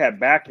think he had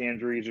back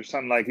injuries or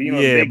something but he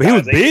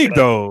was big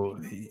though.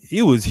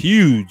 He was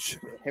huge.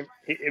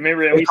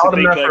 Remember we used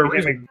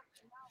to think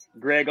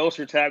Greg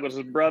Ostertag was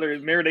his brother.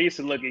 Remember they used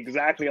to look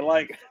exactly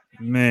alike.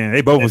 Man,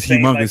 they both was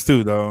humongous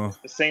too, though.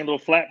 The same little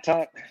flat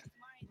top.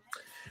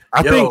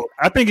 I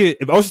think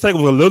if Ostertag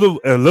was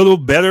a little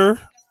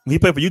better when he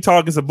played for Utah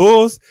against the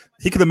Bulls,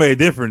 he could have made a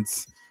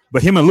difference.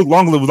 But him and Luke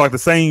Longley was like the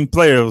same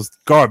player. It was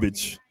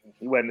garbage.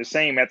 He wasn't the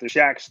same after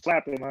Shaq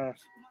slapped him, huh?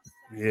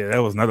 Yeah, that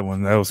was another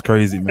one. That was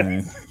crazy,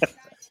 man.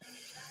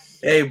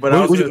 Hey, but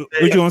what you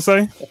want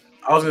to say?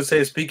 I was going to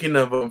say, speaking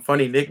of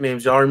funny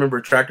nicknames, y'all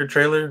remember Tractor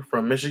Trailer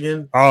from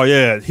Michigan? Oh,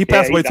 yeah. He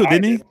passed away too,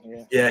 didn't he?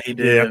 Yeah. Yeah, he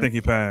did. Yeah, I think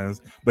he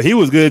passed. But he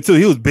was good too.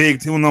 He was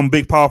big. He was on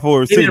big power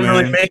forwards He too, didn't man.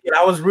 really make it.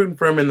 I was rooting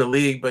for him in the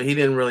league, but he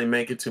didn't really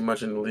make it too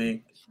much in the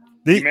league.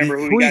 You remember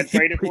who he got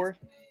traded for?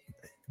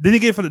 Did he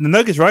get for the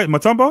Nuggets, right?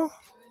 Mutombo?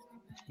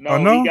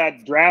 No, he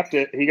got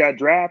drafted. He got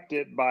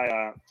drafted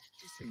by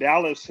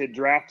Dallas had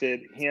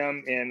drafted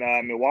him,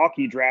 and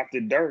Milwaukee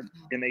drafted Dirk,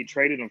 and they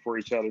traded him for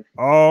each other.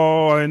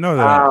 Oh, I didn't know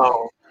that.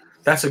 Wow,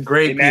 that's a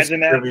great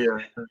Imagine piece of that.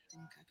 trivia.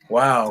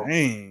 Wow,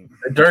 Dang.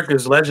 Dirk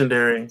is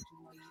legendary.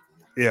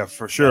 Yeah,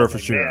 for sure,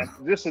 Man,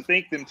 just to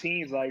think them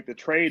teams like the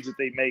trades that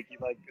they make,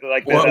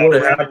 like What that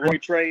would've Brandon happened? Roy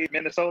trade,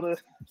 Minnesota.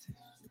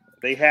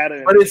 They had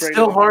it, But it's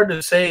still hard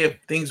to say if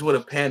things would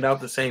have panned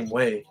out the same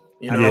way.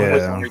 You know,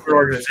 Yeah. with your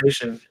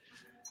organization.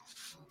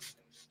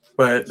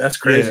 But that's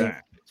crazy.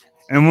 Yeah.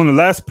 And one of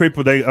the last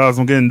people they was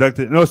gonna get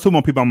inducted. No, it's two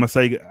more people I'm gonna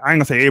say. I ain't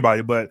gonna say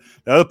everybody, but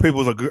the other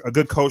people was a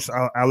good coach.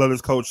 I love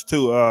this coach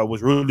too.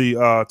 Was Rudy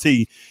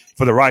T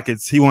for the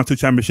Rockets. He won 2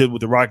 championships with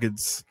the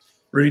Rockets.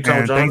 Rudy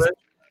Johnson.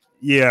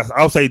 Yeah,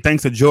 I would say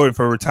thanks to Jordan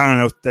for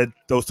retiring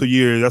those 2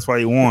 years. That's why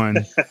he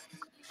won.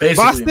 But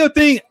I still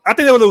think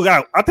they would have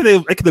got. I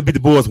think they could have beat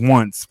the Bulls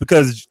once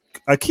because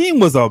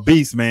Akeem was a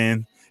beast,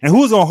 man. And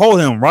who's gonna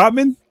hold him?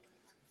 Rodman.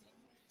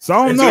 So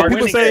I don't know.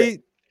 People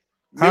say,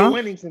 "Huh,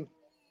 Winnington."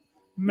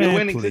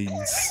 Man,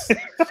 please.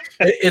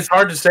 It's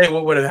hard to say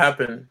what would have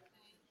happened,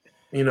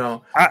 you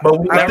know. But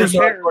we never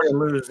saw Jordan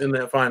lose in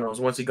the finals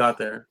once he got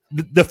there.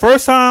 The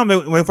first time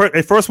when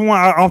they first won,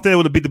 I don't think they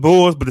would have beat the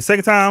Bulls. But the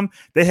second time,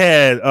 they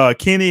had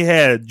Kenny,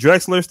 had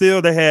Drexler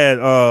still. They had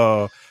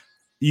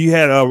you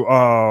had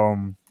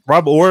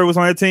Robert Ory was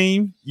on that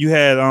team. You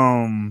had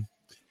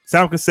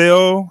Sam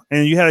Cassell,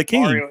 and you had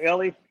Akeem.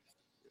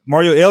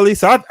 Mario Ellie.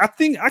 So I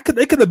think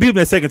they could have beat him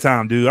that second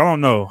time, dude. I don't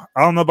know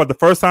about the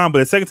first time, but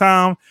the second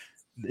time,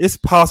 it's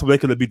possible they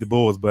could have beat the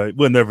Bulls, but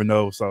we'll never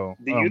know. So,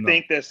 do you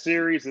think that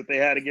series that they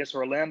had against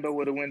Orlando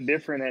would have went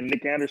different, and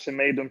Nick Anderson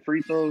made them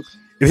free throws?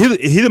 If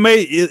he'd have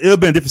made it, it'll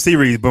been a different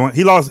series. But when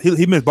he lost,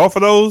 he missed both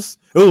of those.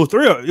 It was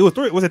three.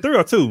 Was it 3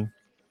 or 2?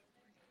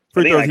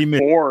 Free throws he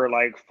missed. Four, and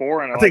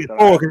I think it's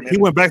 4. He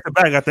went back to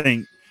back. I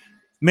think.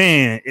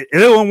 Man,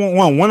 it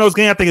won one of those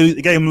games. I think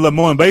it gave him a little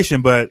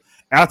motivation, but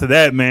after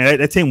that, man,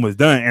 that team was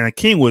done, and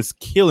King was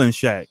killing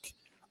Shaq.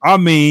 I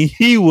mean,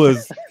 he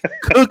was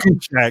cooking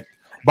Shaq.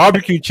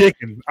 Barbecue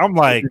chicken. I'm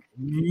like,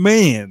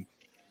 man.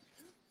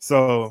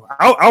 So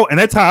and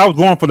that time I was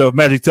going for the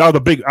Magic too. I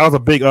was a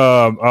big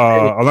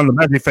Orlando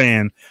Magic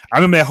fan. I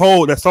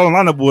remember that starting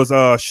lineup was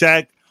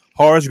Shaq,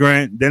 Horace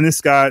Grant, Dennis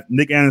Scott,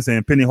 Nick Anderson,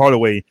 and Penny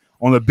Hardaway.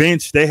 On the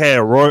bench, they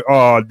had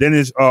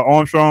Dennis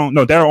Armstrong,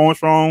 Darryl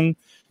Armstrong.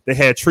 They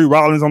had Tree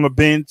Rollins on the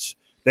bench.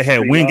 They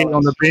had Wingate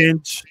on the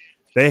bench.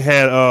 They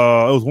had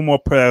it was one more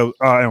player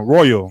and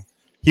Royal.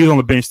 He was on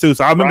the bench too.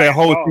 So I remember that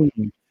whole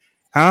team.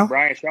 Huh?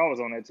 Brian Shaw was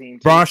on that team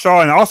too. Brian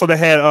Shaw, and also they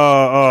had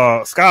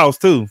Skiles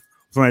too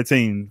was on that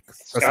team.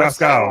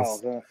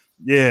 Skiles.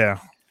 Yeah.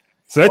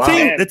 So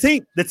the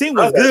team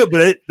was good,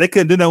 but they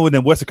couldn't do nothing with the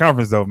Western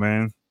Conference though,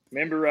 man.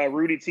 Remember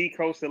Rudy T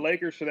coached the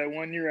Lakers for that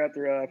 1 year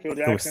after Phil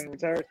Jackson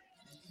retired?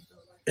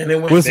 And it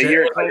was the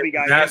year Kobe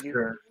got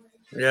injured.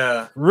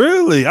 Yeah.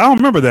 Really? I don't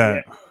remember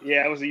that.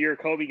 Yeah, it was the year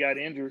Kobe got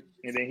injured,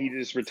 and then he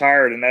just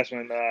retired, and that's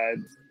when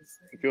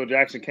Phil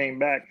Jackson came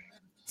back.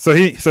 So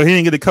he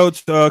didn't get to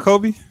coach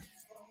Kobe?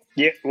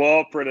 Yeah,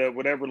 well, for the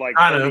whatever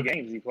 30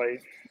 games he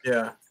played.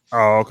 Yeah.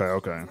 Oh,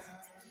 okay.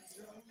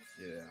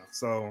 Yeah.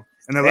 So,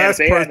 and the last if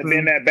they person hadn't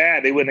been that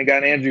bad, they wouldn't have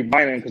gotten Andrew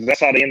Bynum because that's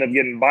how they ended up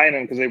getting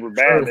Bynum because they were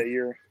bad that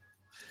year.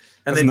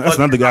 And that's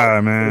another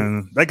guy,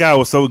 man. That guy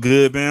was so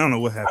good, man. I don't know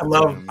what happened.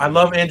 I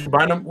love Andrew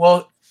Bynum.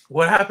 Well,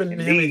 what happened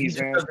to him? He just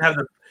doesn't have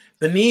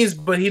the knees,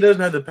 but he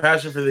doesn't have the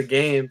passion for the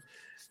game.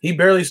 He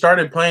barely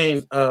started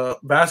playing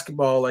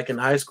basketball in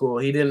high school.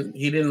 He didn't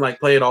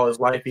play it all his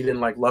life. He didn't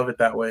love it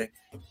that way.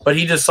 But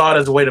he just saw it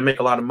as a way to make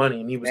a lot of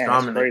money, and he was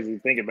dominant. That's crazy to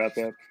think about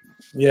that.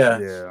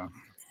 Yeah.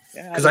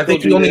 Because I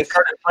think he only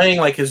started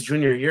playing his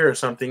junior year or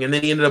something, and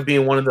then he ended up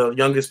being one of the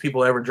youngest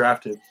people ever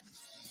drafted.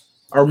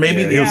 Or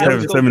maybe he was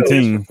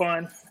 17. For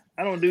fun.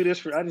 I just do this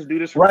for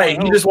right.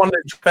 fun. He just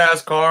wanted to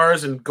pass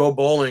cars and go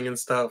bowling and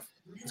stuff.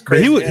 It's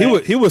crazy.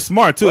 But he was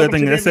smart too. I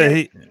think they said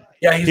he.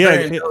 Yeah, he's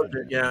very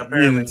intelligent. Yeah,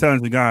 he's an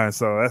intelligent guy,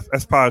 so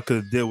that's probably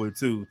could deal with it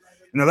too.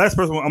 And the last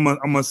person I'm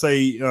gonna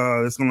say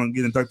that's gonna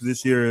get inducted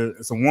this year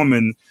is a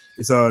woman.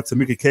 It's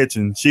Tamika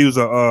Catchings. She was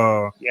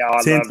a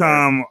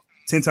 10-time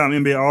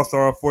NBA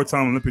All-Star,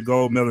 4-time Olympic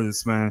gold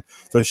medalist, man.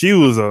 So she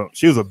was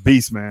a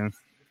beast, man.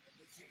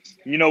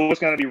 You know what's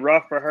going to be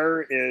rough for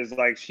her is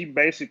she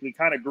basically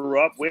kind of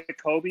grew up with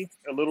Kobe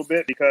a little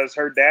bit because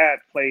her dad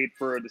played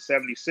for the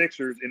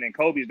 76ers and then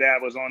Kobe's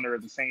dad was on there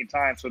at the same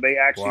time. So they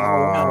actually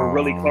were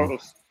really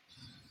close.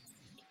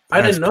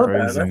 I didn't know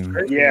that. That's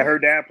crazy. Yeah, her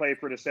dad played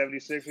for the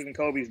 76ers and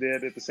Kobe's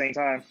dad at the same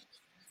time.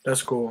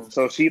 That's cool.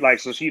 So she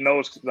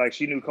knows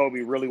she knew Kobe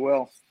really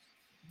well.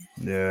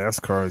 Yeah, that's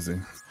crazy.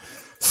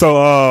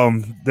 So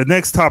the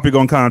next topic we're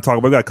gonna kind of talk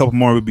about, we got a couple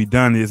more we'll be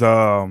done, is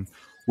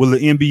will the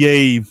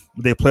NBA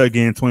they play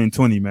again in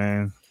 2020,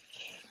 man?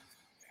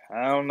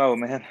 I don't know,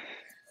 man.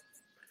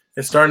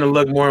 It's starting to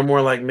look more and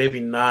more like maybe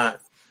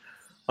not.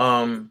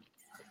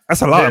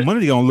 That's a lot of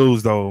money they're gonna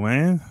lose, though,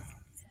 man.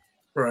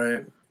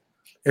 Right.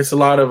 It's a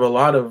lot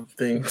of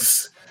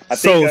things. I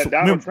think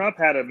Donald Trump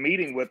had a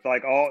meeting with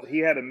all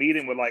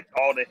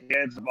the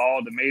heads of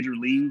all the major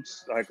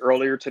leagues like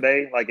earlier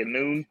today, like at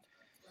noon.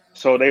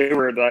 So they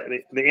were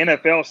the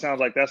NFL sounds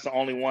like that's the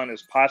only one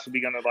that's possibly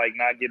gonna like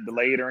not get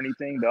delayed or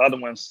anything. The other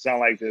ones sound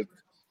like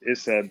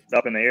it's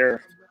up in the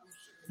air.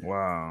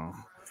 Wow.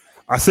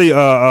 I see.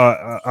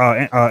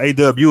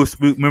 AW,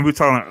 remember we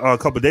talking a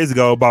couple of days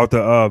ago about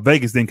the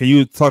Vegas thing. Can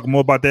you talk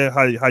more about that?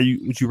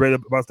 What you read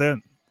about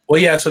that? Well,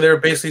 yeah. So they're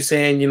basically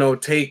saying,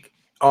 take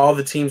all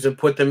the teams and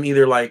put them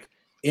either like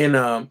in.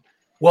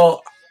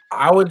 Well,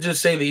 I would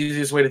just say the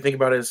easiest way to think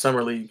about it is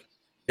summer league.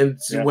 And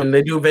when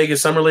they do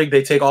Vegas Summer League,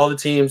 they take all the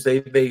teams,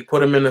 they put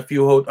them in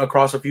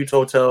across a few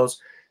hotels,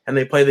 and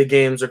they play the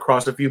games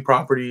across a few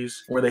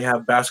properties where they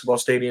have basketball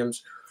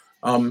stadiums.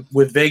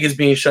 With Vegas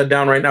being shut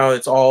down right now,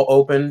 it's all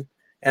open,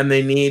 and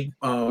they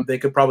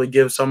could probably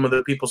give some of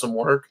the people some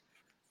work,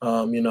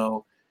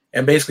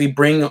 and basically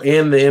bring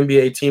in the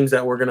NBA teams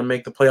that were going to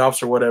make the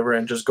playoffs or whatever,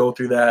 and just go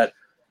through that,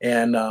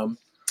 and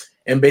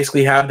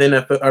basically have the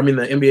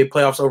NBA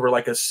playoffs over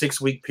like a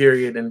 6-week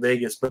period in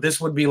Vegas. But this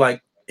would be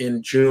like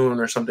in June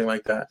or something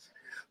like that.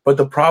 But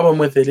the problem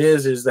with it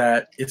is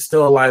that it's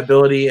still a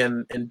liability,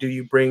 and do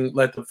you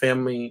let the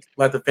family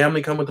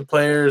come with the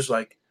players?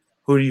 Like,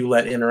 who do you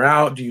let in or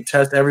out? Do you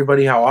test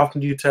everybody? How often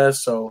do you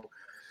test? So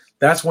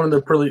that's one of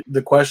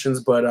the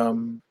questions. But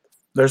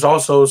there's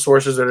also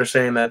sources that are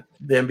saying that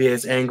the NBA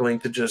is angling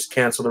to just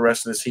cancel the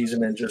rest of the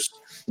season and just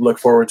look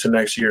forward to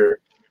next year.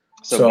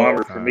 So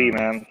bummer for me,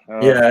 man.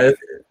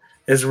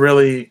 It's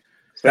really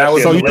that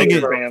was so you think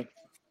fan.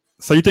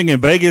 So you think in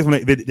Vegas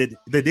when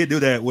they did do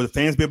that, would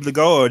fans be able to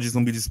go, or just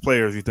gonna be just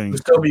players? You think it would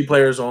still be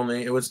players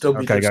only? It would still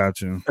be got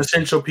you.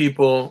 Essential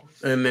people,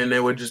 and then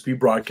it would just be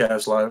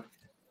broadcast live.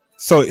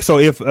 So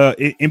if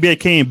NBA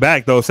came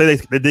back though, say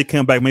they did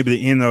come back, maybe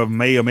the end of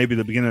May or maybe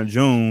the beginning of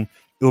June,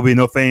 it will be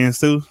no fans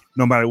too,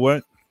 no matter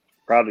what.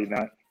 Probably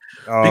not,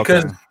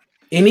 because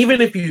and even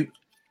if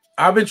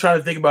I've been trying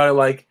to think about it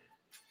like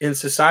in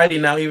society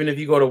now. Even if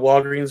you go to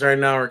Walgreens right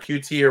now or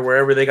QT or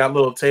wherever, they got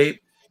little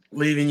tape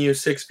leaving you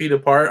 6 feet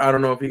apart. I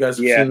don't know if you guys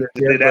have seen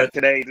that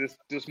today,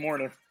 this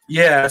morning.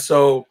 Yeah,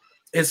 so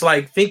it's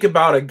like, think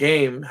about a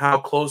game, how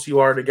close you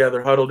are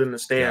together, huddled in the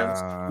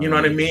stands. You know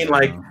what I mean?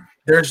 Like,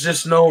 there's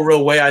just no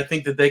real way I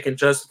think that they can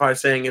justify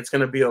saying it's going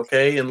to be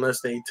okay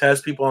unless they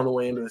test people on the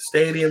way into the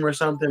stadium or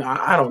something.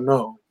 I don't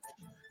know.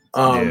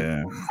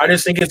 I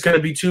just think it's going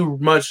to be too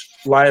much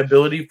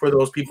liability for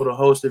those people to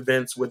host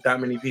events with that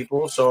many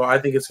people. So I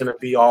think it's going to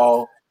be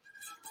all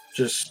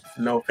just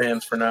no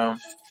fans for now.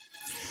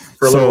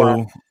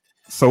 So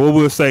what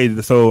we'll say?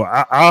 So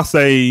I'll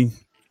say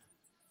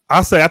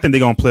I think they're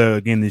gonna play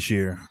again this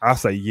year. I'll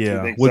say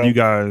yeah. What do you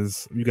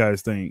guys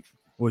think?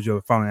 What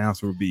your final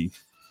answer would be?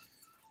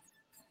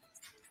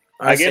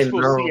 I guess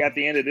we'll see at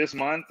the end of this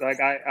month. Like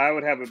I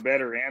would have a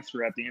better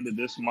answer at the end of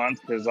this month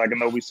because I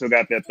know we still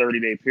got that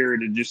 30-day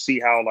period to just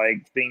see how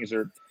like things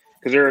are,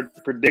 because they're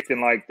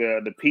predicting like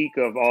the peak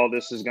of all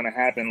this is gonna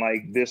happen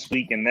like this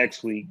week and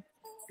next week,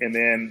 and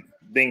then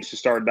things should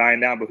start dying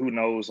down. But who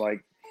knows?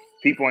 Like,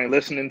 people ain't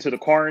listening to the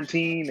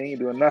quarantine. They ain't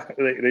doing nothing.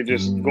 They're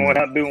just going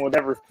out doing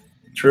whatever.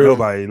 True.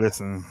 Nobody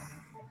listen.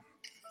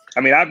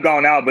 I mean, I've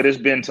gone out, but it's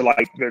been to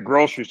like the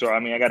grocery store.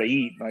 I mean, I got to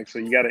eat. Like, so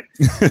you got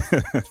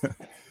to.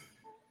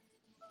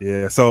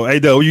 Yeah. So, hey,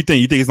 though, what you think?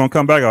 You think it's gonna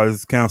come back or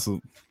is it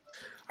canceled?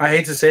 I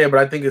hate to say it, but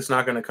I think it's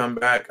not going to come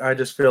back. I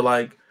just feel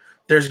like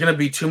there's going to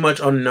be too much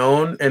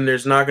unknown, and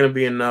there's not going to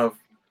be enough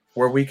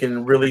where we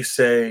can really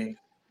say,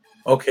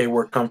 okay,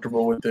 we're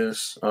comfortable with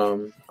this.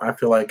 I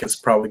feel like it's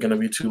probably going to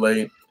be too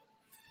late.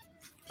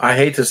 I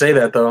hate to say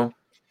that, though.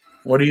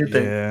 What do you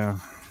think? Yeah,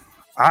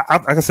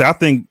 like I said, I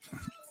think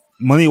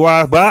money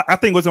wise, but I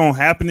think what's going to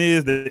happen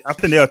is that I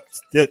think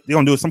they're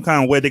going to do it some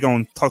kind of way. They're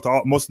going to talk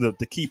to most of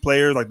the key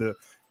players, like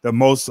the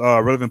most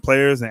relevant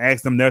players, and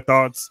ask them their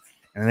thoughts,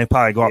 and they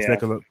probably go off that.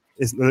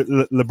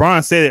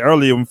 LeBron said it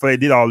earlier when they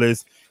did all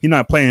this. He's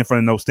not playing in front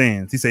of no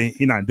stands. He said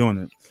he's not doing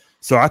it.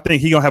 So I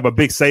think he's gonna have a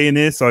big say in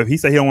this. So if he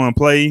say he don't want to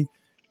play,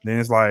 then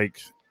it's like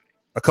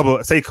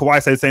say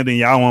Kawhi say the same thing.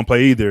 Yeah, I don't want to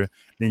play either.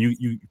 Then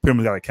you pretty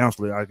much got to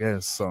cancel it, I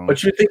guess. So,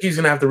 but you think he's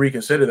gonna have to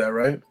reconsider that,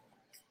 right?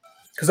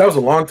 Because that was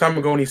a long time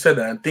ago when he said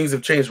that, and things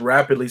have changed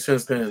rapidly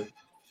since then.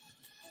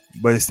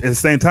 But at the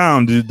same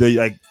time, do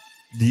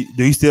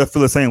you still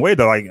feel the same way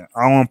though? Like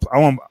I want.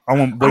 I'm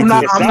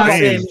not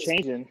saying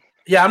changing.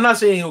 Yeah, I'm not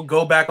saying he'll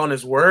go back on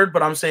his word,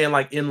 but I'm saying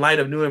like in light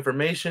of new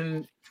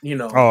information,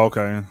 Oh,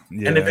 okay.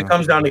 Yeah. And if it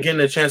comes down to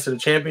getting a chance at the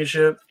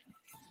championship,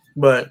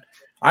 but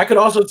I could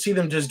also see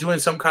them just doing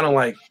some kind of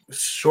like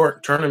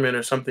short tournament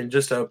or something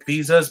just to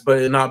appease us,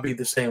 but it not be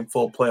the same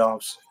full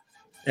playoffs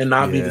and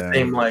not be the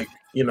same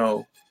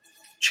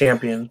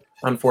champion.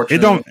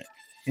 Unfortunately,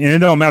 it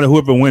don't matter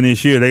whoever win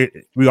this year.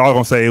 We all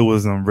gonna say it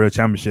was a real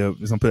championship.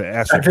 It's gonna put an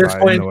asterisk at this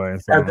point. Anyway,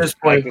 so. At this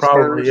point, like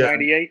probably Spurs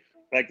 98,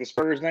 like the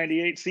Spurs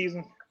 98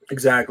 season.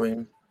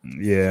 Exactly.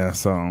 Yeah.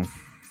 So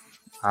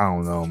I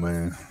don't know,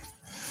 man.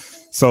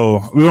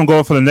 So we're gonna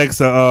go for the next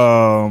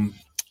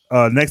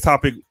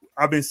topic.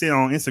 I've been seeing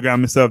on Instagram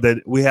and stuff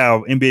that we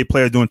have NBA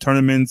players doing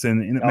tournaments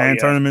and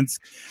tournaments.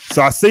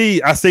 So I see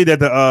that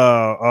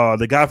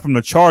the guy from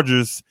the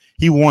Chargers,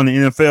 he won the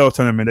NFL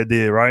tournament that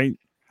did, right?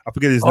 I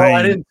forget his name.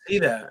 I didn't see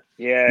that.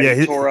 Yeah,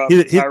 he tore up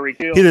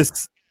Tyreek Hill.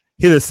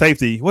 Hit a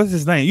safety. What's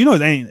his name? You know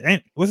his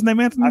name. What's his name,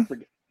 Anthony? I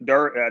forget.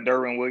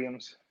 Derwin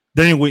Williams.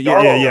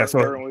 Yeah. So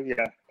Derwin,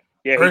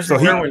 yeah.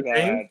 Derwin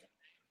James.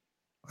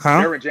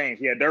 Huh? Derwin James.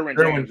 Yeah,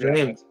 Derwin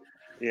James.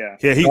 Yeah.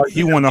 Yeah,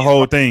 he won the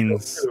whole thing.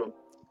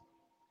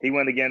 He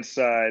went against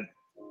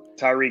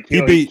Tyreek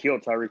Hill. He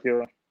killed Tyreek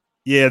Hill.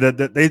 Yeah,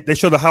 they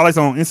showed the highlights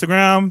on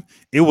Instagram.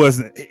 It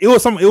was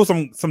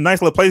some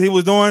nice little plays he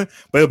was doing,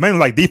 but it was mainly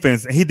like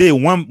defense. And he did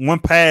one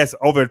pass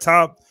over the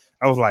top.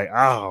 I was like,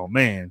 oh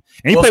man.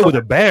 And he played with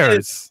the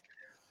Bears.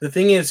 The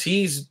thing is,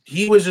 he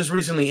was just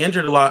recently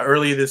injured a lot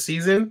earlier this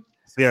season.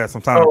 Yeah,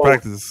 sometime in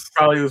practice.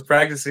 Probably was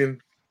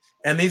practicing.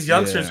 And these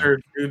youngsters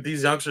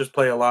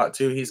play a lot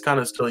too. He's kind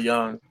of still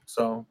young,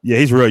 so yeah,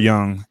 he's real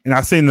young. And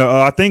I seen the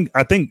I think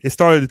it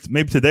started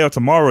maybe today or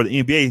tomorrow.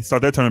 The NBA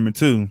start their tournament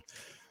too.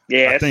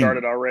 Yeah, it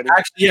started already.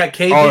 Actually, yeah,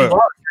 KD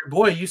lost.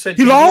 Boy, you said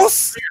he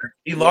lost.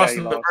 He lost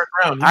in the first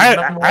round.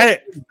 I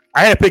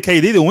had picked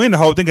KD to win the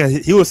whole thing.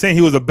 He was saying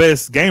he was the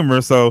best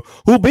gamer. So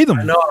who beat him?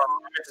 I know. I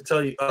meant to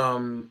tell you.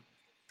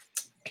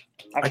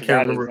 I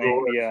can't remember.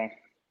 Yeah.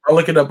 I'll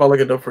look it up. I'll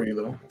look it up for you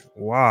though.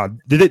 Wow.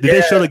 Did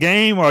they show the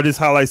game or just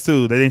highlights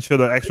too? They didn't show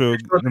the actual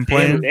them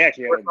playing. They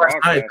actually had a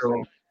broadcast.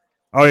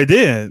 Oh, they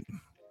did.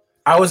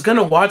 I was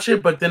gonna watch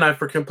it, but then I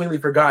completely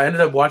forgot. I ended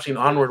up watching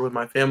Onward with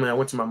my family. I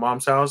went to my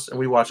mom's house and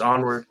we watched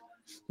Onward,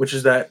 which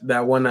is that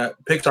one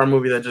Pixar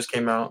movie that just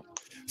came out.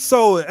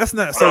 So that's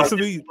not so. 2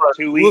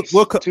 weeks.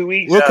 We'll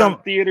come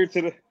theater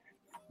to the.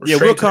 Yeah,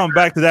 we'll come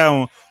back to that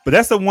one. But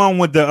that's the one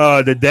with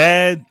the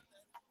dad.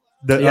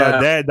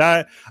 Dad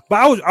died,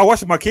 but I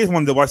watched my kids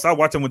wanted to watch. So I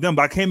watched them with them,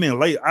 but I came in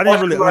late. I didn't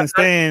really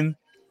understand.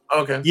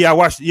 Okay. Yeah, I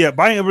watched. Yeah,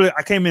 but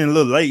I came in a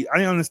little late. I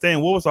didn't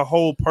understand what was the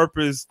whole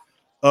purpose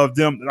of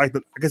them. Like,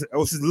 I guess it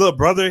was his little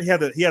brother. He had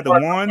the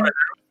one.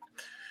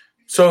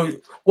 So,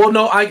 well,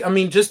 no, I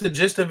mean, just the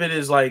gist of it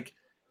is like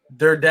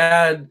their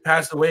dad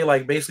passed away,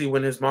 like basically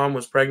when his mom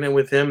was pregnant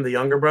with him, the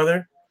younger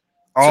brother.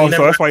 Oh,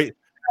 so that's why.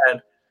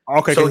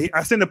 Okay, so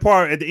I sent the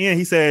part at the end.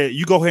 He said,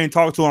 "You go ahead and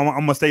talk to him.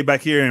 I'm gonna stay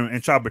back here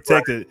and try to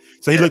protect it."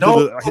 So he looked.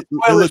 Oh,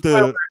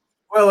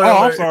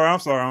 I'm sorry.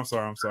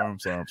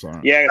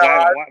 Yeah,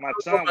 my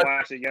son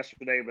watched it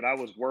yesterday, but I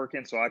was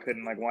working, so I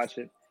couldn't watch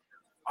it.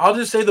 I'll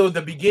just say though,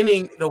 the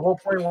beginning, the whole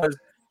point was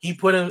he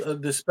put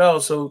in the spell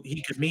so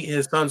he could meet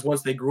his sons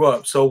once they grew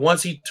up. So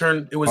once he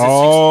turned, it was.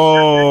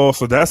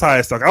 So that's how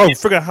it stuck. I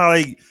was figuring how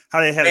they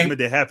had made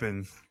that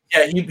happen.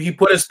 Yeah, he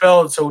put a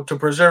spell so to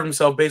preserve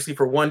himself basically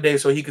for one day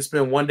so he could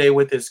spend one day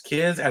with his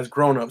kids as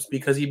grown-ups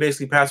because he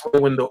basically passed away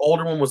when the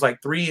older one was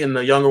like 3 and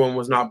the younger one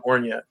was not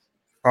born yet.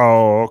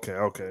 Oh,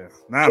 okay.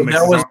 Now I'm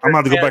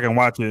about to go back and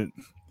watch it.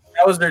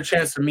 That was their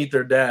chance to meet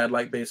their dad,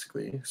 like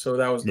basically. So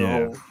that was the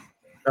whole.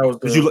 That was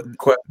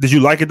Did you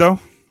like it though?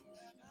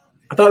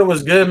 I thought it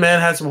was good,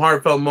 man. Had some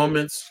heartfelt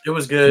moments. It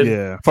was good.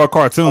 Yeah, for a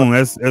cartoon,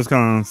 that's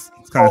kind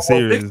of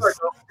serious.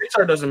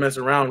 Pixar doesn't mess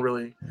around,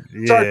 really.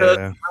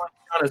 Yeah.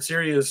 Kind of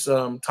serious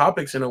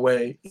topics in a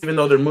way. Even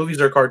though their movies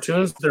are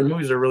cartoons, their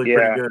movies are really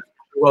pretty good.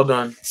 Well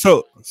done.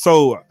 So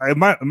it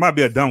might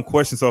be a dumb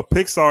question. So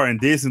Pixar and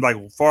Disney like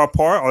far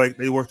apart, or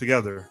they work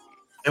together?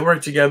 They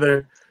work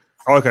together.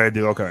 Okay,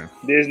 dude. Okay.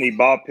 Disney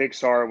bought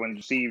Pixar when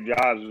Steve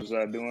Jobs was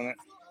doing it.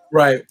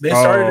 Right. They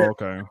started.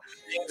 Okay.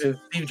 And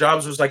Steve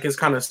Jobs was like his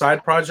kind of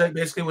side project,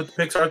 basically with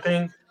the Pixar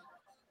thing,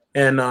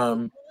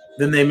 and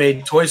then they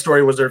made Toy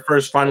Story was their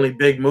first finally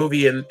big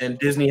movie, and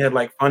Disney had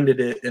like funded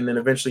it, and then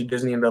eventually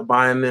Disney ended up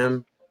buying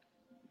them.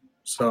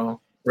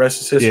 So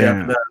rest is history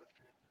after that.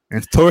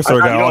 And Toy Story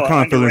got all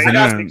kinds of feelings in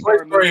that. Toy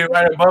Story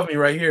right above me,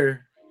 right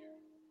here.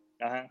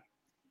 Uh-huh.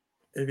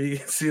 If you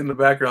can see in the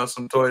background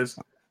some toys.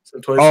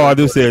 I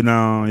do see it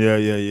now.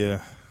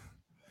 Yeah.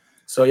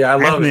 So yeah, I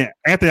love it.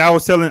 Anthony, I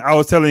was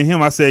telling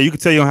him, I said, you can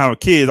tell you don't have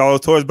kids, all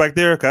those toys back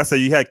there. Cause I said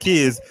you had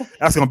kids,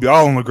 that's gonna be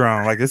all on the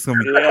ground. Like it's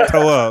gonna be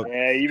toe up.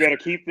 Yeah, you better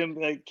keep them.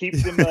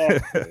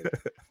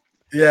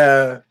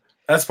 Yeah,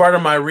 that's part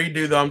of my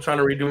redo though. I'm trying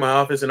to redo my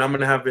office, and I'm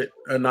gonna have it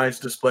a nice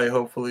display,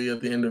 hopefully at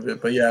the end of it.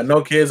 But yeah,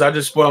 no kids. I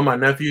just spoil my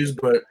nephews,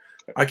 but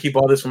I keep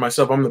all this for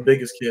myself. I'm the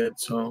biggest kid,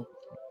 so.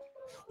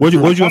 What you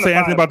gonna say,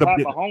 Anthony, about the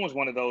Mahomes was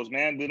one of those,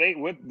 man?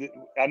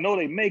 I know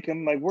they make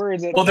him. Like, where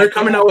is it? Well, they're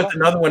coming out with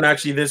another one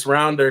actually this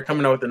round. They're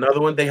coming out with another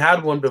one. They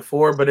had one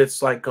before, but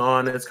it's like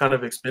gone. It's kind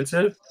of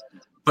expensive,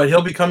 but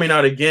he'll be coming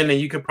out again,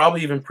 and you could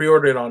probably even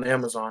pre-order it on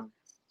Amazon.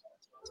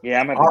 Yeah,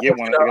 I'm gonna get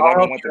one because I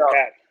don't want the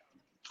cat.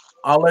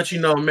 I'll let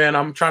you know, man.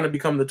 I'm trying to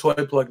become the toy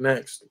plug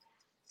next.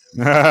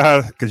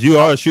 Because you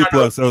are a shoe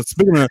plug. So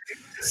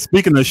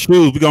speaking of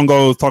shoes, we're gonna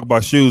go talk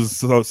about shoes.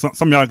 So some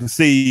of y'all can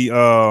see.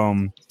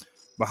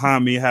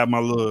 Behind me, I have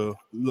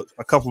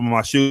a couple of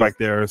my shoes back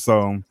there.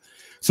 So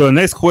the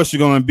next question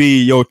is going to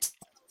be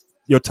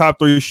your top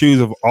 3 shoes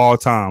of all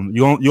time.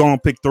 You want to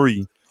pick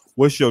 3.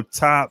 what's your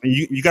top? And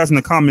you guys in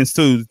the comments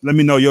too. Let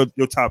me know your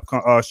top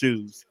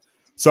shoes.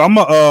 So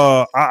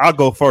I'll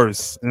go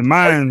first, and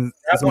mine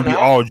is gonna be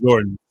all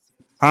Jordan.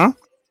 Huh?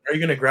 Are you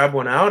gonna grab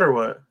one out or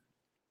what?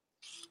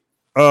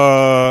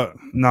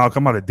 No,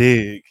 come out of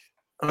dig.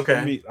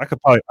 Okay. I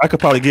could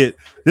probably get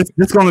this.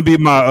 This is gonna be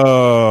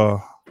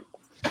my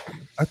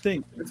I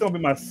think it's gonna be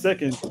my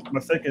second.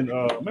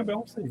 Maybe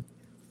I'll see.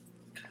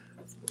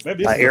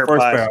 Maybe this is the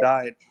first pair.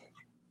 Died.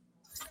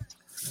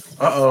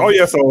 Uh-oh. Oh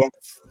yeah, so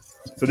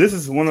this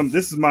is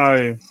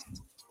my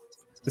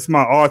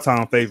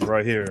all-time favorite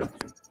right here.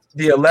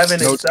 The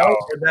 11 itself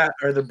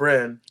or the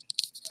brand?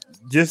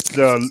 Just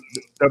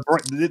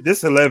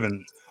this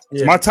 11.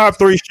 Yeah. My top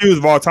 3 shoes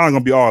of all time are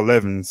gonna be all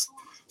 11s.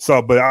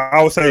 So, but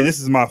I would say this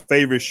is my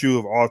favorite shoe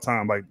of all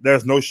time. Like,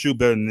 there's no shoe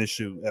better than this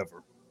shoe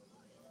ever.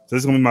 So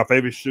this is gonna be my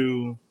favorite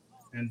shoe.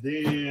 And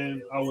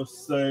then I would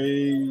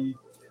say,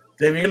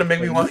 Dave, you're gonna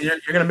make me want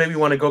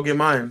to go get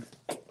mine.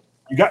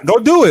 Go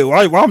do it.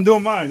 While I'm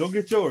doing mine, go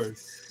get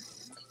yours.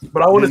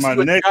 But I want to see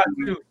what you got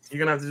too. You're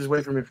gonna have to just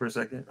wait for me for a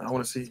second. I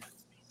want to see.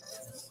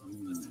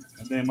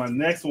 And then my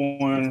next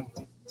one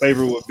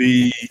favorite would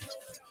be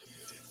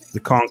the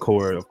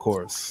Concord, of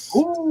course.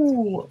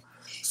 Ooh.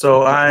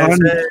 So I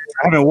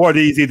haven't worn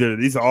these either.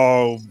 These are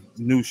all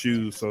new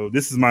shoes. So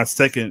this is my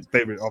second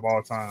favorite of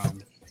all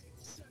time.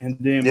 And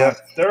then my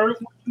third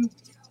one,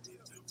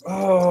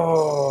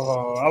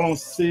 I don't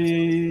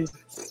see.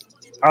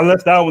 I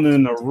left that one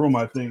in the room,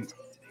 I think.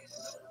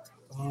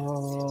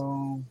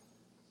 Hold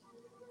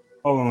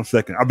on a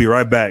second. I'll be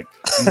right back.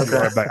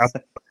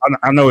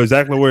 I know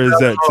exactly where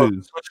it's at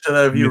too. Switch to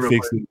that view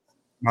real quick.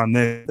 My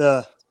neck.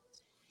 Yeah,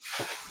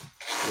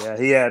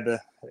 he had the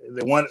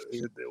one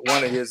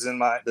of his in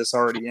my that's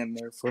already in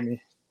there for me.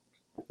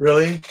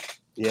 Really?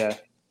 Yeah.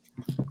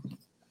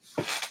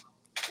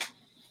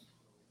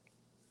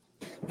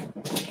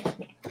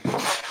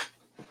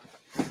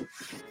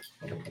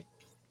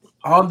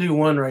 I'll do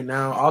one right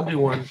now. I'll do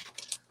one.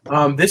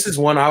 This is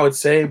one I would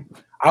say.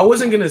 I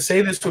wasn't gonna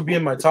say this would be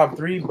in my top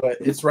 3, but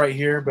it's right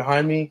here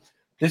behind me.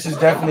 This is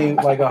definitely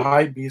like a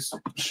hype beast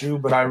shoe,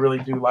 but I really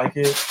do like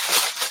it.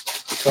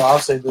 So I'll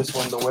say this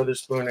one, the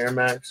Weatherspoon Air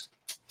Max.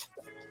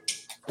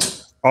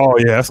 Oh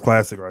yeah, that's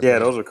classic right there. Yeah,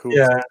 those are cool.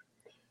 Yeah.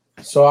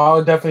 So I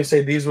would definitely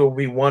say these will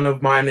be one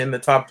of mine in the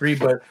top 3,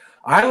 but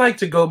I like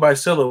to go by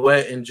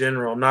silhouette in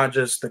general, not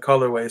just the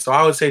colorway. So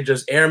I would say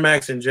just Air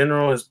Max in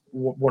general is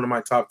one of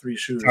my top 3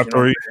 shoes. Top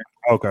 3?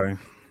 Okay.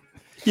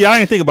 Yeah, I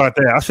didn't think about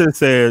that. I should have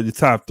said the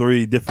top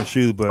 3 different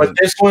shoes, but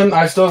this one,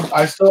 I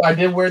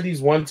did wear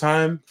these one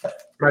time.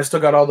 I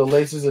still got all the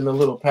laces and the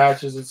little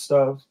patches and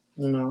stuff,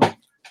 you know.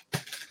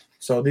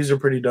 So these are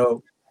pretty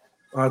dope.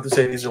 I have to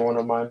say these are one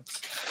of mine.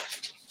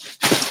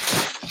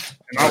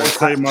 And I would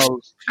say my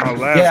last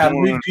one. Yeah,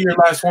 do your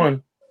last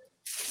one.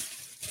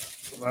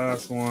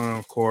 Last one,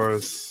 of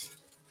course.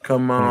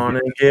 Come on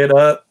and get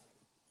up.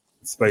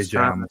 Space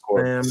Jam, of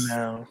course.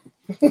 Slam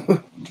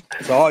now.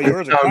 So all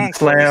yours are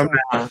slam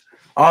now.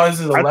 Oh, this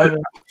is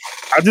 11.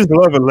 I just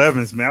love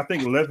 11s, man. I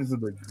think 11s are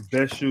the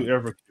best shoe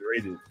ever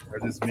created.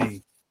 That's just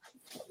me.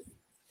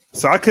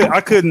 So I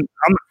couldn't.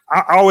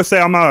 I always say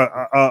I'm not.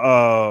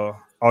 Oh,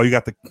 you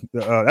got the.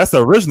 That's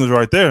the originals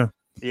right there.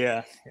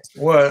 Yeah.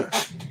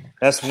 What?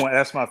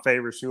 That's my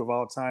favorite shoe of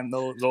all time.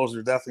 Those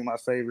are definitely my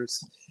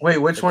favorites. Wait,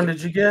 which one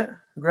did you get?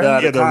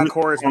 The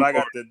Concords, but I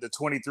got the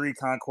 23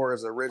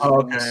 Concords original.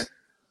 Oh, okay.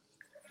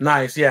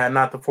 Nice. Yeah,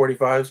 not the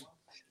 45s.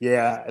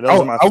 Yeah,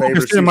 those are my favorite. I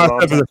consider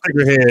myself as a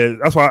sneakerhead.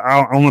 That's why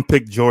I only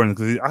pick Jordan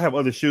because I have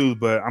other shoes,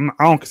 but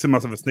I don't consider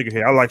myself a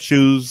sneakerhead. I like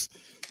shoes,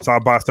 so I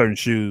buy certain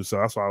shoes. So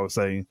that's what I was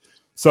saying.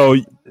 So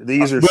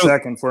these are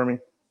second for me.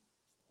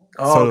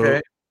 Oh,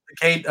 okay.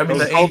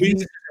 The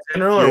ABs in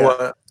general, or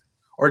what?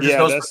 Or just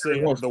those that's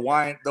the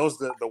wine. Those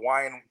the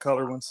wine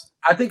color ones.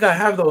 I think I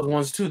have those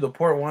ones too. The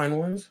port wine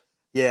ones.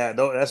 Yeah,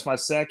 that's my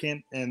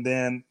second, and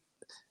then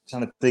I'm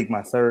trying to think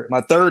my third.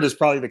 My third is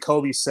probably the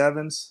Kobe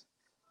 7s.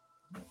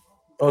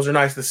 Those are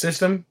nice. The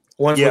system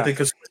ones with the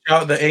switch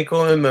out the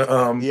ankle and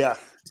the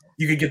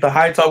you could get the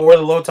high top or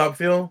the low top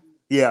feel.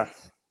 Yeah,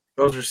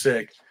 those are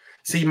sick.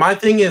 See, my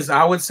thing is,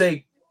 I would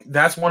say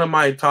that's one of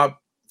my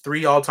top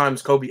 3 all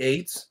times Kobe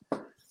 8s.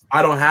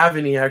 I don't have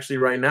any actually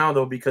right now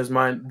though because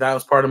that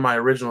was part of my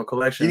original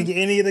collection. You didn't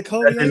get any of the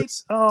Kobe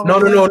 8s? Oh,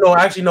 no.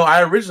 Actually, no.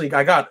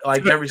 I got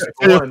like every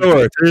single one.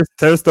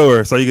 Tell the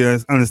story so you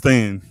can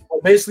understand.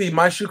 Well, basically,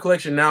 my shoe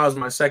collection now is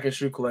my second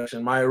shoe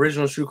collection. My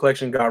original shoe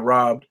collection got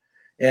robbed,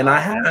 and I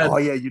had. Oh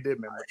yeah, you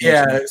did, man.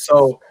 Yeah,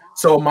 so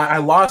I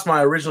lost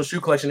my original shoe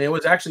collection. It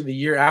was actually the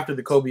year after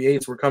the Kobe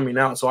 8s were coming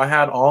out, so I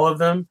had all of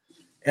them,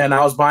 and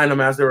I was buying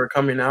them as they were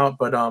coming out,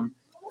 but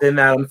then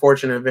that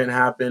unfortunate event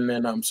happened,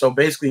 and so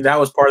basically that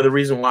was part of the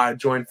reason why I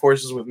joined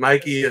forces with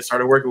Nike. I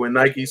started working with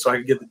Nike so I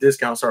could get the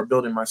discount, start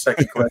building my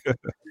second collection.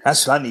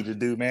 That's what I need to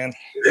do, man.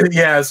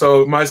 Yeah,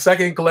 so my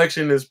second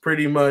collection is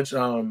pretty much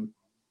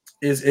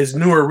is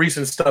newer,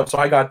 recent stuff. So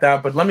I got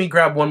that, but let me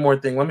grab one more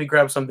thing. Let me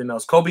grab something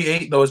else. Kobe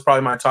 8 though is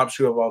probably my top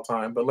shoe of all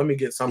time, but let me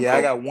get something. Yeah,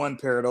 I got one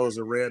pair of those,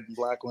 the red and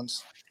black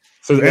ones.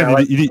 So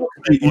you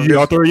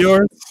all 3 of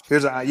yours?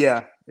 Here's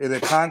the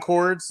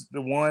Concords,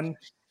 the one,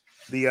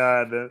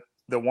 the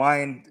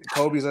wine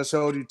Kobe's I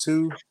showed you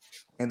 2,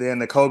 and then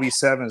the Kobe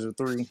 7s are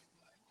 3.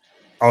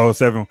 Oh,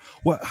 7.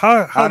 What?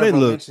 How they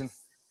look?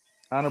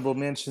 Honorable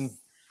mention.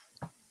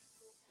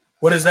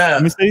 What is that?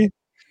 Let me see.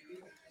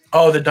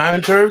 Oh, the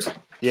Diamond Turves?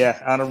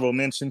 Yeah, honorable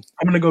mention.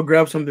 I'm going to go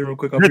grab something real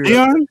quick. I'll The be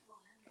right back. Dion?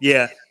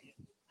 Yeah.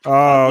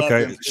 Oh,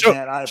 okay.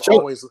 Man,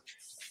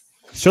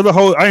 Show the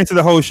whole. I ain't see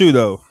the whole shoe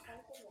though.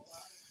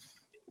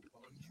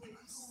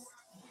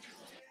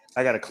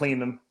 I gotta clean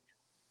them.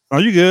 Are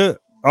you good?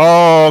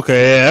 Oh,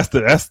 okay. Yeah,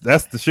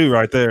 that's the shoe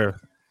right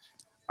there.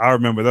 I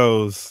remember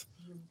those.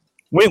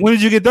 When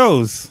did you get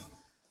those?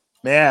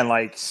 Man,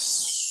 like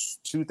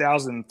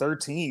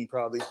 2013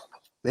 probably.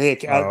 I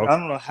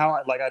don't know how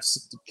I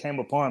came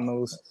upon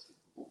those.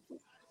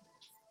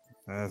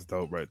 That's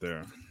dope right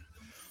there.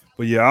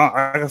 But yeah,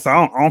 I guess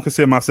I don't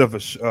consider myself a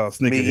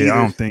sneakerhead. I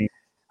don't think.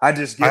 I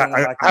just get them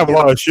I have a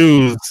lot of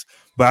shoes,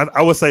 but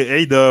I would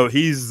say A-Dub,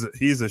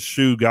 he's a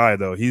shoe guy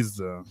though. He's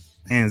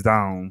hands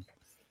down.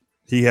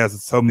 He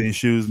has so many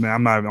shoes, man.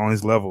 I'm not even on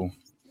his level.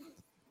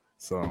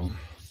 So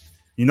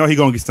he's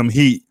gonna get some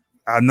heat.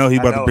 I know he's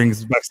about to bring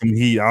back some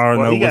heat. I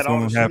already know what's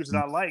going to happen. Shoes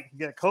that I like. He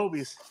got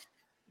Kobe's.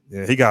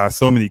 Yeah, he got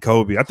so many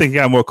Kobe. I think he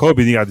got more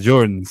Kobe than he got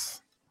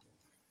Jordans.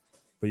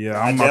 But yeah,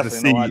 I'm about to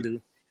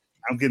see.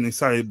 I'm getting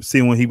excited to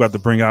see what he about to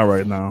bring out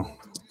right now.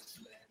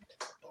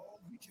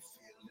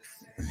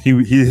 He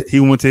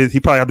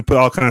probably had to put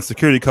all kinds of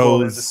security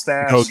codes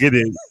to go get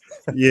it.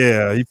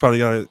 Yeah, he probably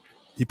got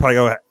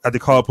have to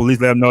call police,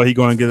 let him know he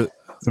going to get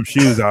some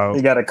shoes out.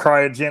 He got a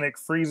cryogenic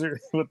freezer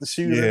with the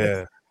shoes.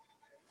 Yeah,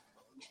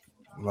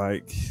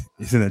 like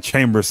he's in a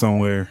chamber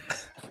somewhere.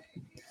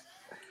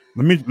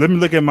 Let me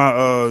look at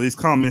my these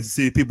comments and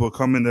see if people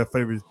come in their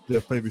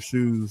favorite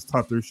shoes,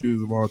 top 3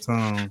 shoes of all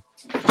time.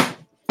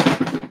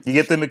 You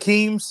get the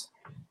McKeems,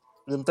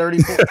 them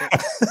 34.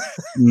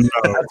 No,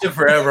 that's it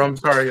forever. I'm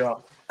sorry,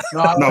 y'all.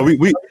 No,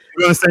 we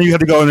understand you had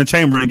to go in the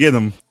chamber and get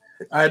them.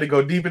 I had to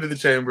go deep into the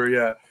chamber,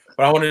 yeah.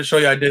 But I wanted to show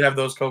you I did have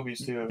those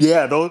Kobe's too.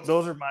 Yeah, those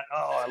are my.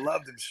 Oh, I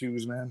love them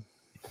shoes, man.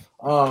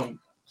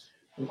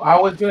 I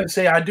was gonna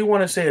say I do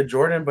want to say a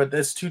Jordan, but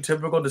that's too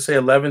typical to say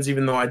 11s.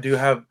 Even though I do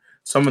have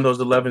some of those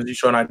 11s you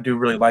showed, and I do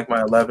really like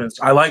my 11s.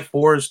 I like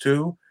 4s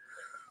too.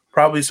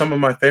 Probably some of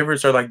my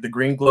favorites are like the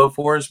green glow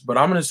 4s, but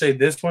I'm gonna say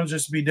this one,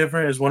 just to be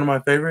different, is one of my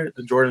favorite,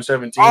 the Jordan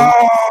 17.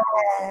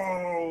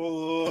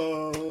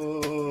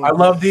 I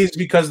love these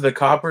because of the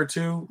copper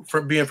too,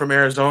 for being from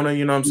Arizona.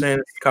 You know what I'm saying?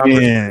 Copper.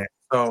 Yeah.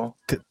 So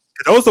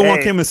those the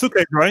one came in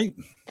suitcase, right?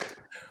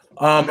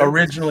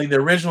 Originally, the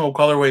original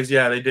colorways,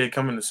 yeah, they did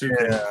come in the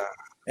suitcase. Yeah.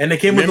 And they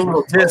came with a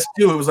little disc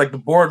too. It was like the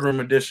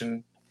boardroom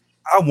edition.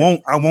 I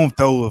won't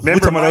those.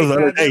 Remember those the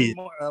other day.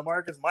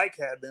 Marcus Mike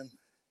had them.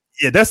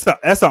 Yeah, that's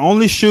the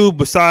only shoe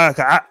besides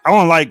I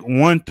don't like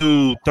 1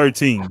 through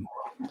 13.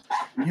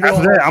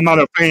 After that, I'm not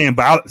a fan.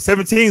 But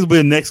 17 will be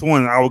the next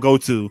one I will go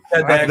to.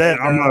 After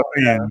that, I'm not a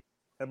fan.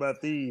 How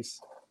about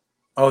these?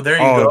 Oh, there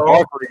you go.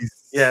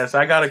 Barclays. Yes,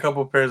 I got a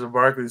couple pairs of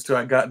Barclays too.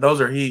 I got those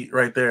are heat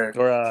right there.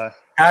 Or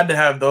had to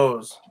have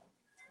those.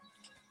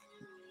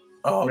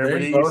 Oh, there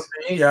you go.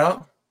 Yeah.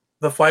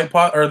 The flight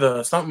pot or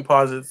the something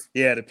posits.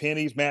 Yeah, the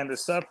pennies, man. The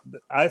stuff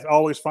I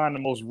always find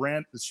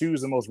the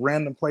shoes the most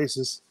random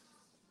places.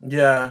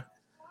 Yeah,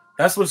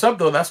 that's what's up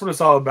though. That's what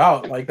it's all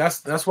about. Like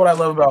that's what I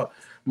love about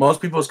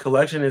most people's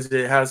collection is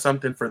it has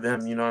something for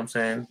them. You know what I'm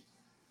saying?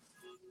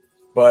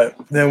 But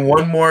then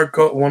one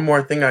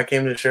more thing I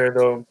came to share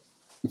though.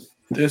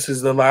 This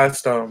is the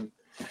last.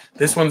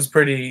 This one's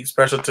pretty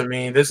special to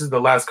me. This is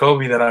the last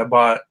Kobe that I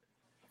bought.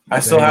 I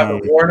still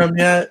haven't worn them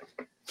yet,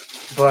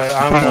 but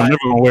I'm never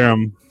gonna wear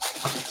them.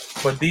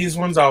 But these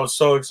ones I was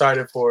so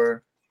excited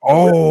for.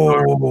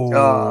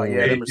 Oh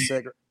yeah, they were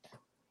sick.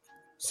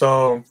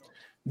 So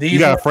these you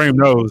gotta frame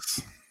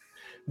those.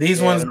 These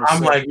ones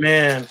I'm like,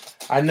 man,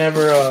 I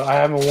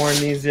haven't worn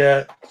these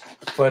yet,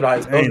 but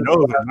those are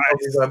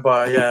nice. I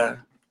bought, yeah.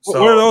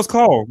 So, what are those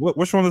called?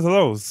 Which one is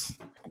those?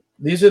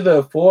 These are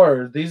the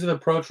 4s. These are the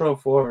Pro Tro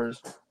 4s.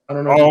 I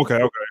don't know. Oh,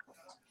 okay.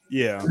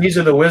 Yeah. These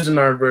are the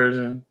Wizenard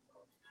version.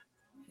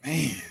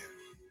 Man.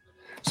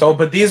 So,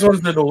 but these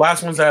ones are the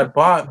last ones I had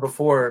bought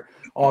before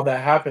all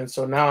that happened.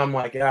 So now I'm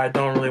like, yeah, I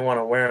don't really want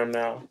to wear them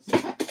now.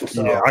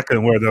 So, yeah, I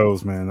couldn't wear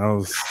those, man.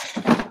 Those.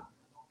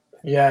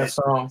 Yeah,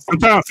 so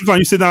sometimes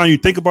you sit down and you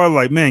think about it,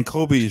 like, man,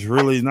 Kobe is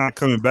really not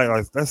coming back.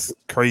 Like, that's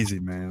crazy,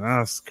 man.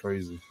 That's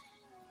crazy.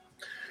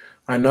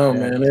 I know,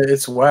 man.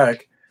 It's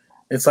whack.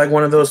 It's like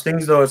one of those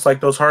things, though. It's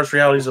like those harsh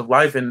realities of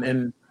life,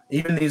 and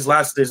even these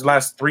last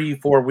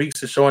 3-4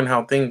 weeks is showing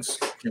how things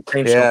can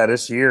change. Yeah,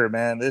 this year,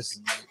 man.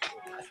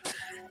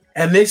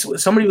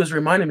 Somebody was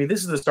reminding me,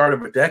 this is the start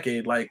of a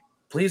decade. Like,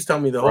 please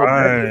tell me the whole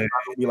decade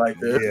will be like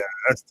this. Yeah,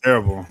 that's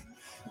terrible.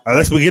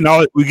 Unless we getting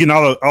all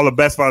the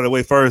best out of the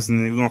way first,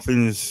 and we're gonna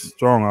finish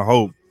strong. I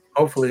hope.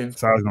 Hopefully,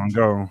 that's how it's gonna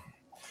go.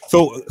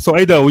 So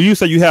Ado, you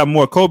say you have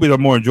more Kobe's or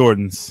more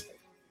Jordans?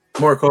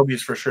 More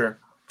Kobe's for sure.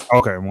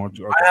 Okay, more.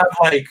 Okay. I have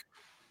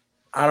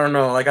I don't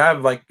know, I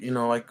have like we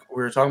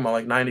were talking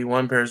about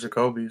 91 pairs of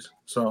Kobe's.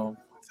 So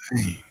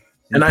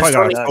And I probably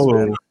still got need a a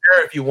total.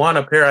 pair if you want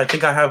a pair. I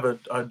think I have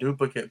a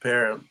duplicate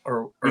pair.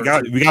 Or We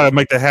got to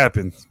make that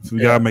happen. We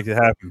got to make it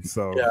happen.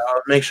 So yeah,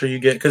 I'll make sure you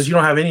get because you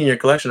don't have any in your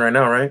collection right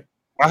now, right?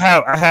 I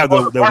have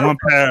the one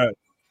pair.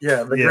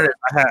 Yeah, Grinch.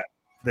 I had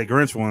the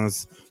Grinch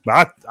ones,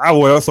 but I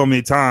wear them so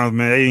many times,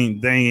 man.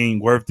 They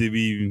ain't worth to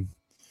be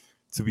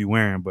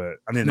wearing. But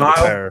I need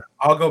another pair.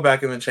 I'll go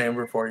back in the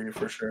chamber for you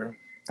for sure.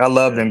 I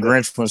love them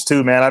Grinch ones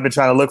too, man. I've been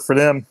trying to look for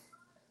them.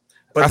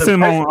 But I seen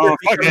them on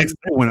they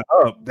went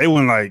up. They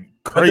went like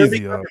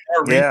crazy up.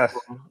 Yeah.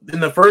 In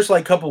the first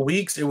like couple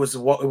weeks, it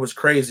was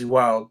crazy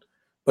wild,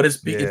 but it's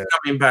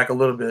coming back a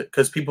little bit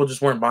because people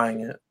just weren't buying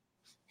it,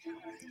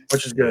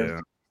 which is good. Yeah.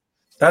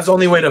 That's the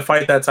only way to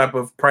fight that type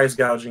of price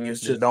gouging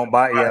is just don't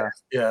buy.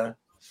 Yeah.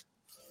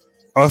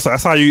 Oh, so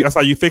that's how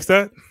you fix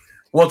that.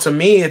 Well, to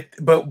me,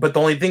 but the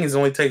only thing is, it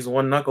only takes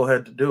one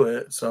knucklehead to do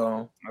it.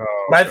 So,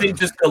 but I think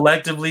just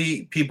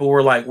collectively, people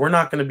were like, "We're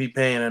not going to be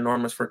paying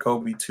enormous for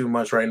Kobe too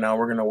much right now.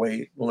 We're going to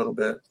wait a little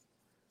bit."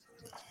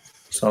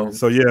 So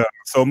yeah.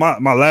 So my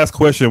last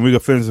question, we can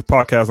finish the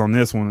podcast on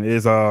this one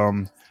is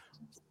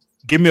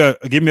give me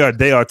a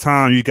day or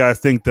time you guys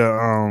think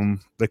the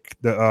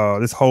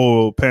this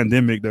whole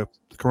pandemic, the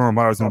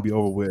coronavirus, is going to be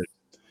over with.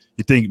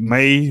 You think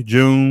May,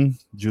 June,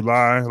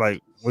 July? Like,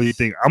 what do you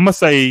think? I'm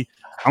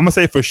gonna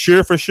say for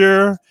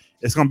sure,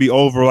 it's gonna be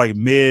over like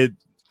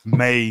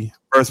mid-May,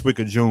 first week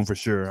of June for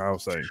sure. I would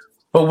say.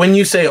 But when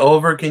you say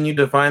over, can you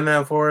define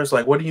that for us?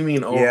 Like, what do you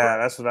mean over? Yeah,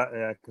 that's what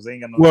because they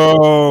ain't got no.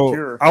 Well,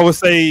 cure. I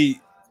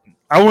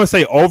wouldn't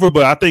say over,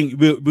 but I think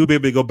we'll be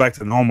able to go back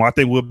to normal. I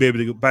think we'll be able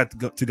to go back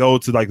to go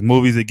to like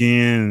movies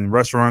again and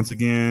restaurants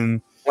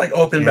again. Like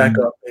open back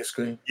up,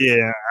 basically.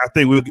 Yeah, I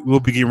think we'll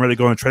be getting ready to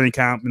go in training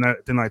camp and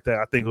everything like that.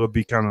 I think it would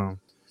be kind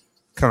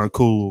of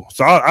cool.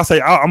 So I'll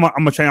say I'm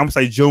gonna change. I'm gonna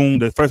say June,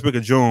 the first week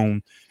of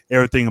June,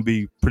 everything will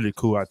be pretty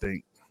cool. I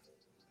think.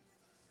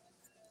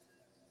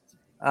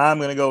 I'm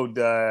gonna go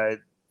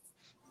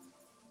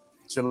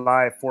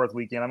July 4th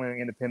weekend. I'm gonna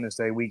Independence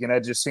Day weekend.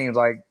 That just seems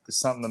like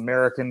something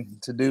American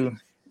to do.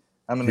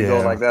 I'm gonna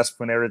go like that's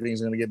when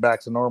everything's gonna get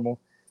back to normal.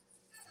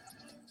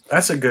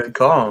 That's a good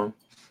call.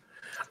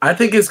 I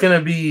think it's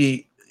gonna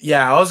be.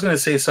 Yeah, I was gonna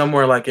say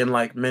somewhere like in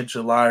like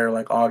mid-July or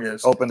like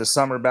August. Open the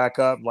summer back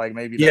up, like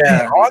maybe.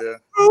 Yeah,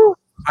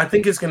 I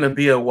think it's gonna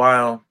be a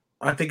while.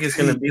 I think it's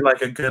gonna be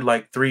like a good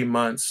like 3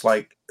 months,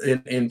 like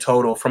in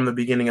total, from the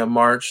beginning of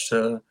March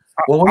to.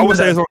 Well, I would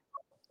say.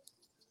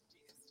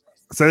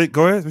 Say,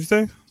 go ahead. What you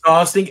say? I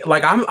was thinking,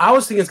 like I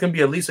was thinking it's gonna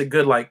be at least a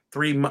good like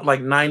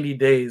 90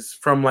 days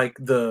from like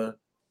the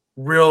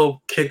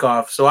real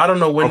kickoff. So I don't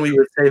know when we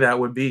would say that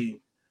would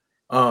be.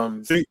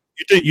 So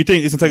you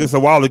think it's gonna take us a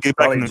while to get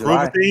back in the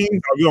groove of things,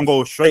 or we gonna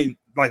go straight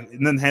like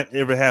nothing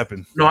ever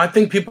happened? No, I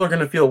think people are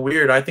gonna feel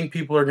weird. I think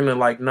people are gonna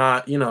like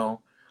not,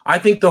 I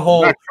think the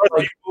whole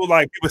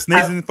people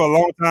sneezing for a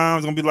long time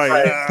is gonna be like,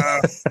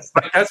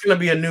 like that's gonna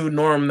be a new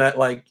norm that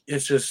like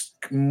it's just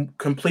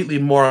completely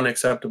more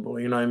unacceptable.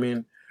 You know what I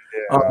mean?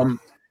 Yeah.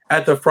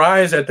 At the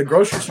fries, at the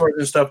grocery stores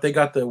and stuff, they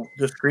got the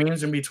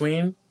screens in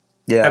between.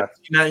 Yeah, have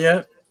you seen that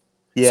yet?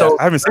 Yeah, so,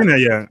 I haven't seen that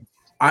yet.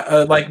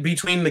 I like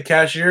between the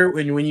cashier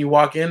when you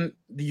walk in,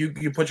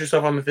 you put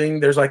yourself on the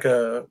thing. There's like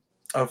a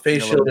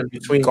face shield in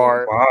between.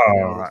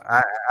 Wow,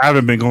 I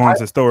haven't been going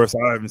to stores,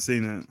 so I haven't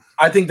seen it.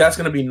 I think that's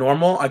going to be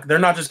normal. Like they're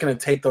not just going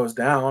to take those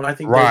down. I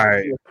think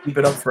they're keep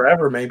it up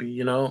forever,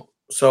 maybe.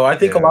 So I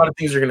think a lot of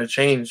things are going to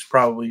change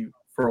probably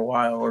for a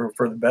while or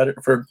for the better,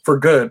 for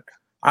good.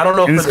 I don't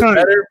know if for the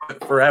better,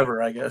 but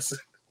forever, I guess.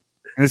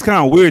 And it's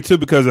kind of weird too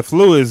because the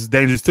flu is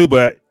dangerous too.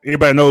 But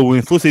everybody knows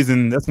when flu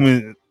season, that's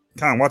when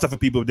kind of watch out for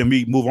people. Then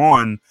we move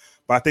on.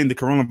 But I think the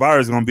coronavirus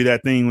is going to be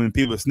that thing when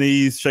people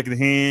sneeze, shaking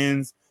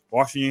hands,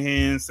 washing your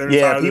hands.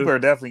 Yeah, people are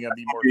definitely going to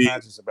be more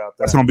conscious about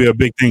that. That's going to be a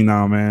big thing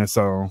now, man.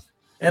 So,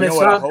 and it's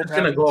not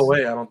going to go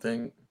away. I don't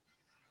think.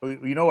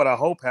 You know what I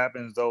hope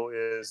happens though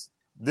is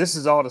this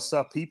is all the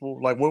stuff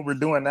people like what we're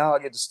doing now. I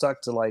get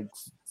stuck to like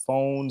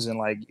phones and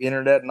like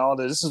internet and all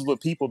that. This is what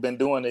people have been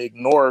doing to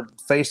ignore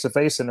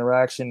face-to-face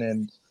interaction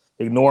and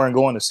ignoring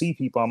going to see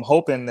people. I'm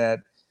hoping that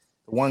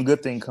one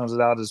good thing comes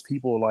out is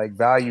people like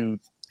value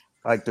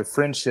like their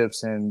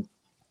friendships and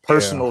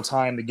personal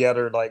time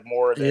together like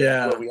more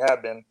than what we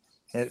have been.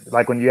 And,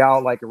 like when you're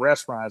out like a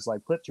restaurant, it's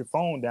like put your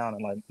phone down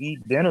and like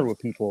eat dinner with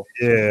people.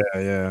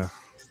 Yeah.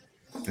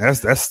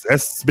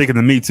 That's speaking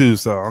to me too,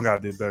 so I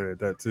gotta do better at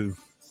that too.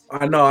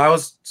 I know. I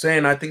was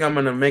saying I think I'm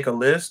gonna make a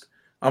list.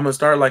 I'm gonna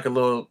start like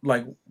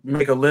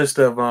make a list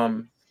of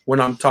when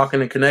I'm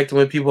talking and connecting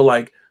with people,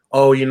 like,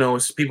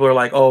 people are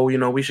like,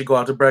 we should go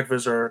out to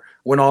breakfast, or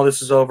when all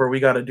this is over, we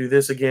got to do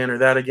this again or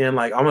that again.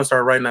 Like, I'm gonna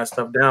start writing that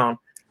stuff down.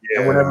 Yeah,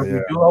 and whenever we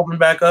do open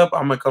back up,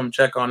 I'm gonna come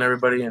check on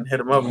everybody and hit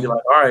them up and be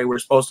like, all right, we're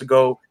supposed to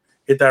go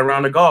hit that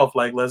round of golf,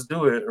 like let's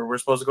do it, or we're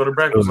supposed to go to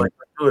breakfast, like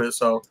let's do it.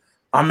 So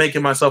I'm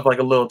making myself like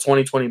a little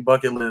 2020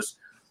 bucket list.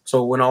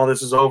 So when all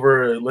this is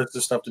over, list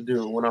of stuff to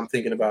do when I'm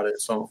thinking about it.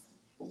 So.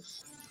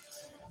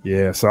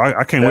 Yeah, so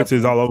I can't wait till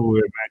it's all over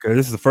with, man. Because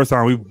this is the first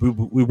time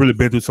we've really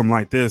been through something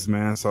like this,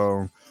 man.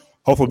 So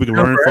hopefully we can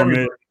learn from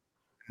it.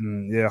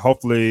 And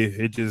hopefully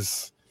it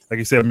just like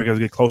you said, make us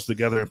get close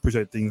together and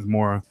appreciate things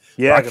more.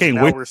 Yeah, I can't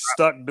now wait. we're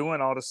stuck doing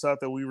all the stuff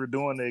that we were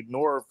doing to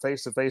ignore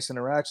face-to-face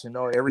interaction.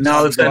 No, every Now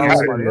time it's you go out, that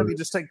somebody, let me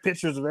just take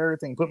pictures of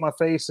everything, put my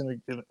face in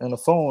a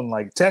phone,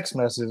 like text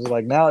messages.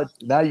 Like now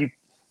you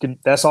can.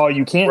 That's all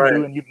you can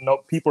do, and you know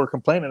people are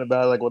complaining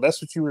about it. Like, well,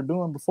 that's what you were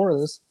doing before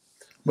this.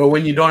 But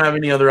when you don't have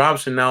any other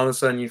option, now all of a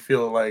sudden you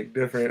feel like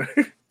different.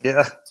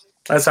 Yeah,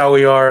 that's how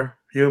we are.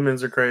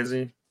 Humans are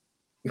crazy.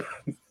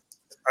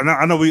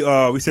 I know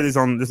we said this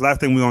on this last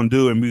thing we're gonna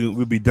do, and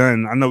we'll be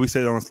done. I know we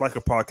said it on the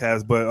Slacker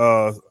podcast,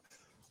 but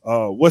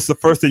what's the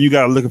first thing you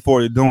got looking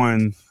forward to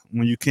doing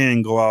when you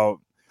can go out?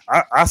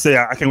 I say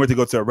I can't wait to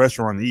go to a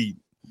restaurant and eat.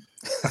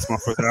 That's my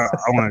first thing.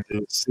 I want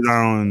to sit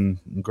down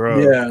and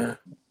grub. Yeah,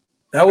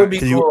 that would be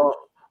cool.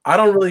 I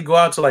don't really go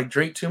out to like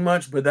drink too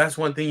much, but that's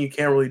one thing you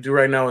can't really do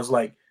right now is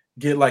like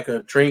get like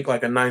a drink,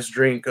 like a nice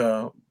drink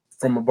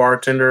from a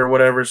bartender or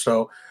whatever.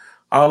 So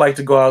I would like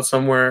to go out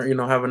somewhere,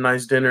 have a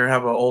nice dinner,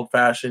 have an old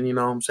fashioned, you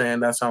know what I'm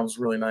saying? That sounds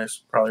really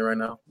nice probably right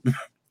now. Yeah,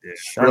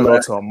 I'll go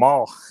to a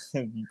mall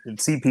and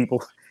see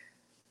people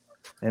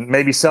and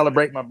maybe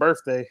celebrate my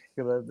birthday.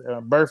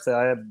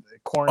 I had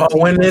quarantine.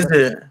 Oh, when is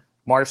it?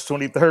 March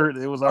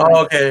 23rd. It was already.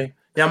 Oh, okay.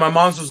 Yeah, my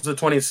mom's was the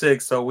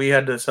 26th, so we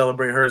had to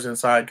celebrate hers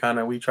inside. Kind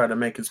of, we tried to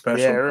make it special.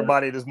 Yeah,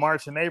 everybody this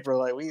March and April,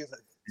 like we.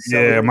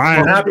 Yeah,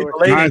 mine's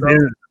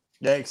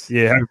Thanks.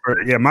 Yeah,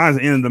 mine's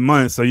the end of the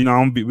month, so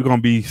we're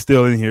gonna be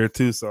still in here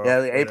too. So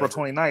April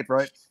 29th,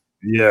 right?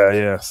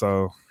 Yeah.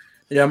 So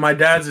my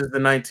dad's is the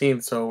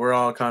 19th, so we're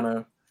all kind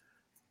of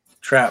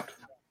trapped.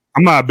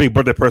 I'm not a big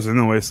birthday person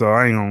anyway, so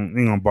I ain't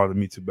gonna bother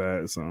me too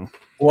bad. So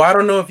well, I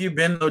don't know if you've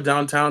been though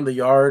downtown, the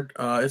Yard.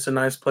 It's a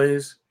nice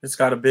place. It's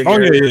got a big.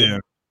 Yeah.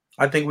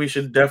 I think we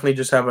should definitely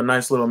just have a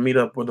nice little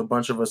meetup with a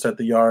bunch of us at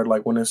the Yard,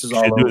 like when this is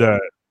all over. Do that.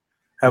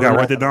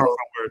 Write it down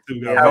somewhere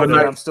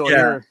too. I'm still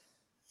here.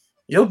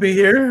 You'll be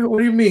here. What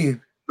do you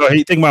mean? No,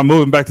 he think about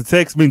moving back to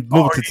Texas. Moving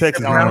to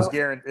Texas. No,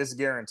 it's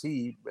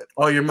guaranteed.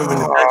 But... you're moving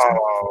to Texas.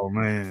 Oh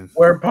man.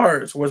 Where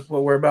parts?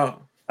 Where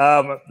about?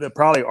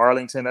 Probably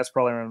Arlington. That's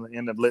probably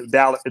in the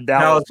Dallas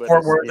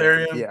Fort Worth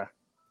area. Yeah.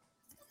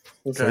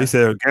 Okay. So he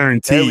said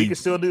guaranteed. Hey, we can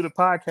still do the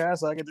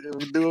podcast. I can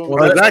do it.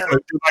 Well, exactly.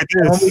 Like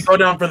this. When we go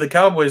down for the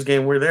Cowboys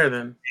game, we're there.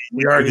 Then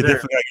we already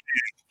there.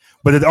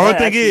 But the only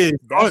thing is,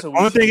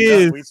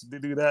 we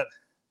do that.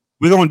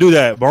 We're gonna do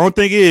that. But the only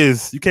thing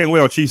is, you can't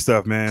wear Chief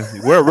stuff, man.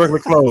 Wear regular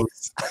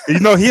clothes.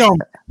 He'll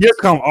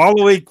come all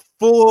the way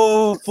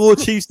full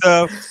Chief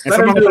stuff, and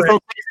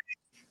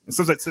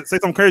say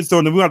something crazy to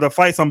him. Then we have to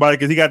fight somebody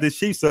because he got this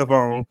Chief stuff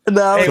on.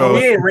 No,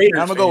 we ain't Raiders.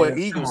 I'm gonna go with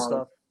Eagles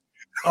stuff.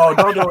 Oh,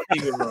 don't do it,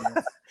 Eagles.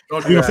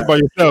 Don't do that. By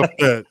yourself.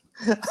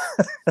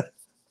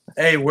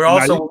 Hey, we're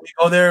also when we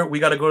go there. We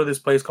got to go to this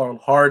place called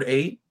Hard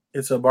 8.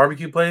 It's a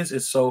barbecue place.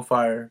 It's so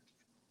fire.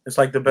 It's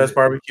like the best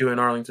barbecue in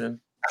Arlington.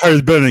 I heard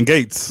it's better than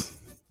Gates.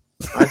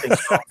 I think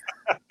so.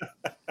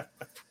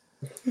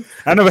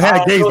 I never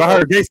had Gates, but I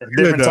heard Gates is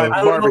good though.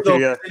 I don't know,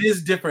 though. It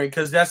is different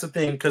because that's the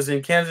thing. Because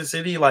in Kansas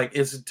City, like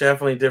it's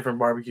definitely different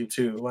barbecue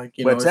too. Like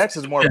but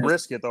Texas is more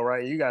brisket though,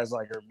 right? You guys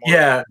are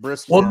more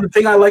brisket. Well, the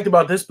thing I liked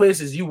about this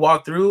place is you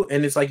walk through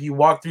and it's like you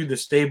walk through the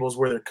stables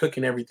where they're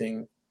cooking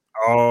everything.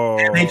 Oh,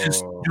 and they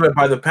just do it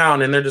by the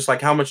pound, and they're just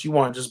like, "How much you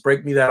want? Just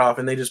break me that off,"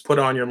 and they just put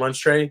it on your lunch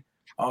tray.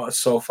 Oh, it's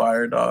so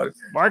fire, dog.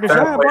 Marcus, you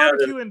have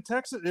barbecue in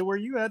Texas? Where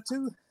you at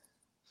too?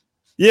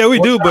 Yeah, we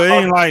do, but it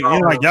ain't like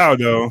y'all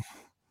though.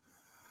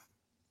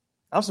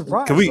 I'm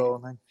surprised.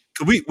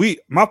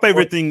 My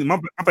favorite thing, my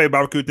favorite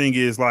barbecue thing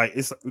is like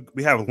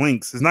we have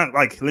links. It's not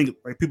like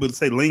people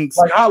say links.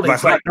 Like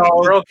Holly's, like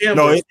Earl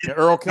Campbell's.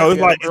 Earl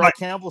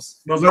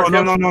Campbell's. No.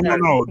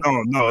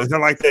 It's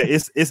not like that.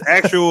 It's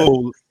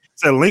actual.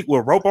 It's a link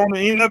with rope on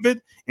the end of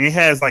it, and it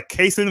has like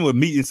casing with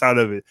meat inside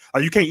of it.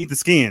 Like you can't eat the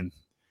skin.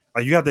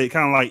 Like you have to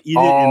kind of like eat it.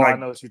 And like, I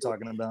know what you're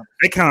talking about.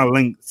 They kind of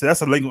link. So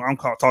that's a link I'm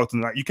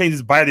talking to. Like you can't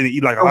just bite it and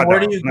eat like a hot dog. Where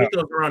do you get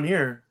those around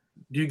here?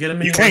 Do you get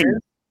them? You can't. You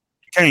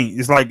can't.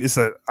 It's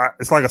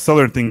like a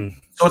southern thing.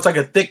 So it's like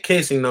a thick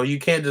casing though. You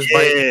can't just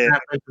bite it.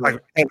 Like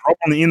rope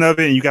on the end of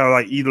it, and you gotta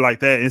like eat it like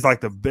that. It's like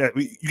the best.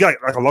 You got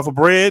like a loaf of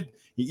bread.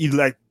 You eat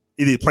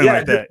it plain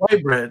like that.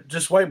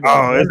 Just white bread.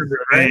 Oh,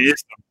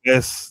 it's the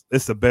best.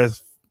 It's the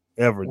best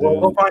ever, dude.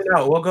 We'll find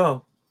out. We'll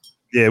go.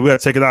 Yeah, we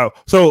gotta check it out.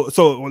 So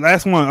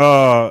last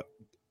one,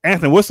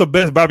 Anthony, what's the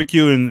best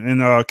barbecue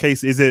in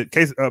Case? Is it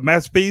Case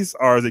Masterpiece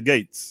or is it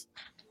Gates?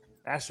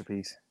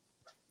 Masterpiece.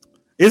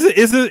 Isn't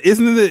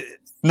it?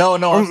 No,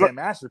 I'm saying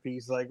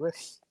Masterpiece. Like what?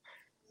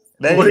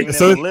 That ain't even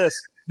in the list.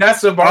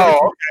 That's a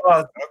barbecue.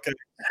 Oh, okay.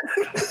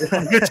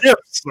 Good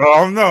chips. So, I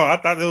don't know. I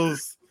thought it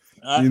was.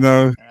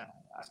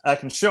 I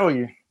can show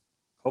you.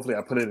 Hopefully,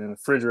 I put it in the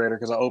refrigerator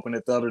because I opened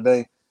it the other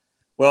day.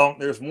 Well,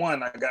 there's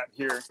one I got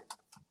here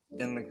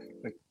in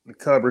the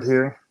cupboard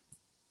here.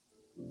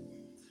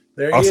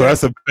 So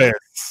that's the best.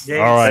 Gates.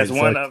 All right, that's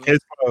one of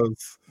them.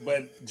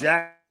 But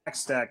Jack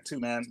Stack too,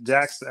 man.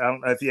 Jack Stack.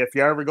 If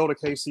you ever go to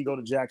KC, go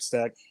to Jack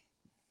Stack.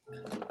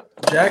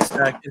 Jack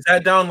Stack, is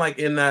that down like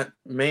in that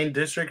main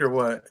district or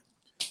what?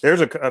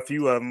 There's a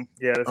few of them.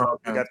 Yeah,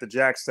 I got the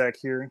Jack Stack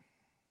here.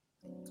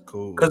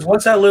 Cool. Because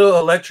what's that little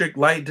electric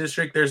light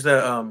district? There's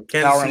the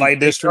Kansas Power City and Light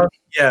District.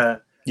 Yeah.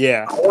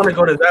 Yeah. I want to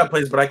go to that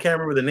place, but I can't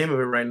remember the name of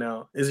it right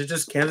now. Is it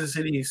just Kansas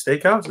City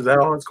Steakhouse? Is that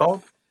all it's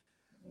called?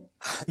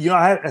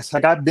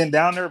 I've been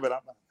down there,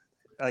 but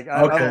I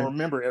don't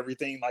remember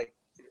everything. Like,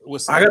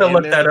 I gotta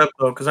look that up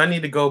though, because I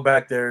need to go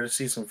back there to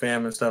see some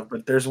fam and stuff.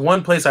 But there's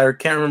one place I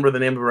can't remember the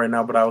name of it right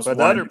now. But I was. But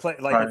the other place,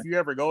 like if you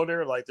ever go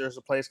there, like there's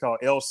a place called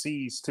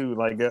LC's too.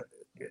 Like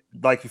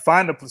you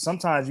find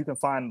sometimes you can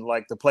find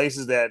like the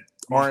places that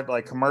aren't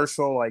like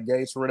commercial, like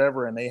Gates or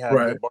whatever, and they have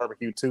good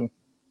barbecue too.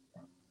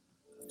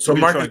 So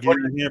Marcus, get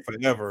in here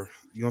forever.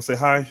 You gonna say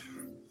hi? I'm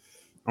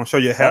gonna show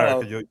you a hair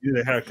because you're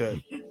the haircut.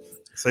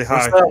 Say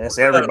hi. That's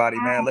everybody,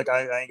 man. Look,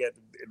 I ain't got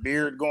the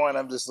beard going.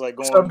 I'm just like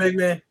going. What's up, big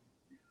man?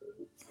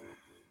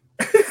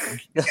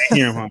 You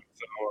hear him, huh?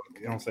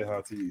 You don't say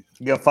hi to you.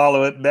 You gotta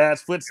follow it.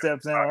 Dad's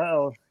footsteps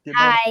now.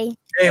 Hi.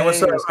 Hey,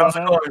 what's up? How's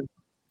it going?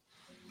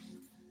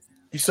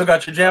 You still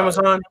got your jammies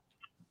on?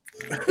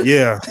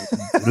 Yeah,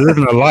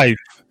 living a life.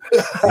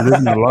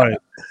 Living a life.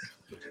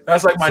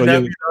 That's like my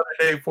nephew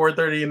the other day,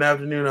 4:30 in the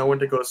afternoon. I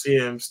went to go see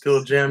him.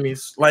 Still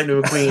jammies,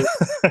 Lightning McQueen.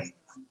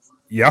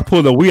 Yeah, I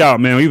pulled the Wii out,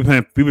 man. We've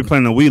been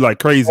playing the Wii like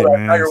crazy,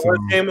 man. Tiger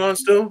Woods game on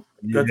still?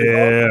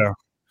 Yeah,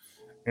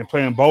 and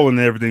playing bowling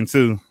and everything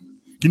too.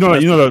 You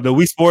know the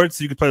Wii Sports.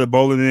 You can play the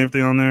bowling and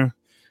everything on there.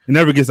 It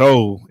never gets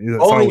old.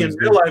 Bowling in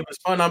real life is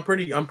fun. I'm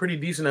pretty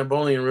decent at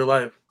bowling in real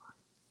life.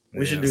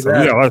 We should do that.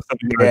 We got a lot of stuff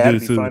we gotta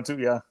do too. Fun too.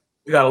 Yeah,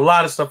 we got a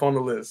lot of stuff on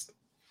the list.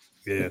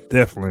 Yeah,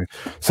 definitely.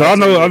 So I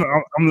know I'm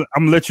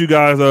gonna let you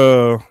guys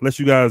go.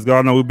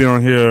 I know we've been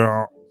on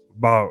here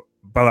about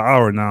an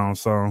hour now.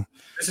 So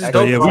this is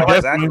dope. Yeah, we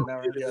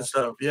definitely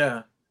stuff.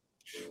 Yeah.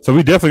 So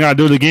we definitely gotta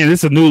do it again.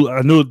 This is a new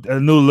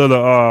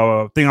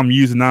little thing I'm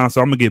using now,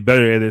 so I'm gonna get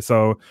better at it.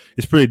 So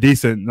it's pretty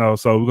decent.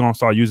 So we're gonna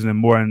start using it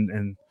more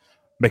and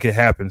make it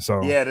happen.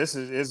 So yeah, this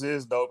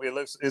is dope.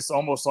 It's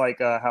almost like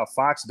how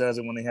Fox does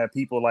it when they have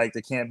people like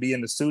that can't be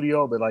in the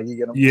studio, but like you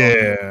get them.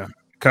 Yeah.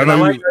 I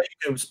like that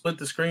you can split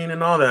the screen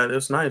and all that.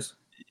 It's nice.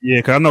 Yeah,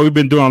 because I know we've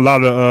been doing a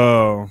lot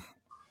of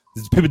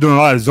people doing a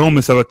lot of Zoom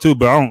and stuff too,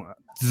 but I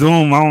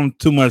don't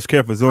too much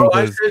care for Zoom.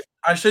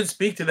 I should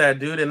speak to that,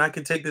 dude, and I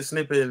could take this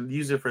snippet and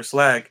use it for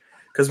Slack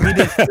because we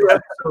did 2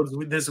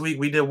 episodes this week.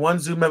 We did one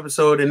Zoom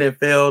episode and it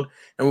failed,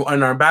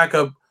 and our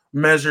backup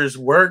measures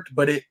worked,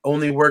 but it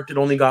only worked. It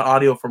only got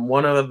audio from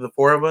one of the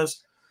 4 of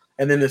us,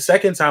 and then the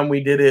second time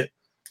we did it,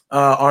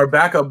 our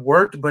backup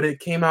worked, but it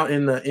came out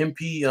in the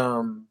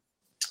MP.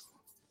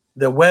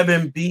 The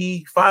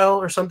WebMB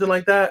file or something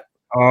like that.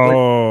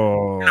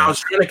 Oh. And I was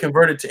trying to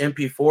convert it to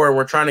MP4, and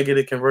we're trying to get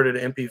it converted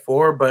to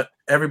MP4, but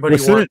everybody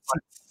wants.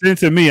 Send it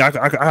to me. I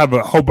have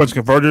a whole bunch of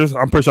converters.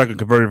 I'm pretty sure I can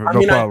convert it.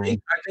 No problem. I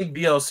think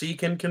BLC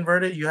can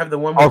convert it. You have the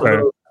one with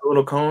the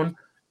little cone.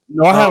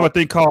 No, I have a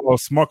thing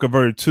called Smart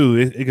Converter 2.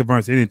 It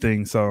converts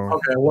anything. So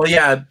okay, well,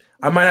 yeah,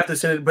 I might have to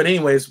send it. But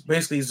anyways,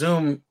 basically,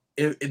 Zoom,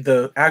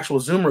 the actual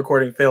Zoom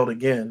recording failed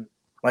again.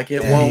 Like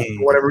it won't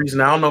for whatever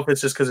reason. I don't know if it's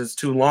just because it's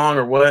too long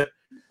or what.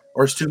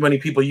 Or it's too many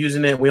people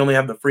using it. We only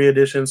have the free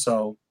edition,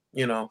 so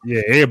Yeah,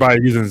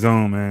 everybody using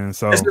Zoom, man.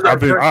 So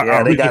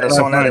they got us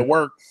on that at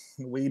work.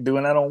 We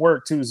doing that on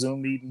work too,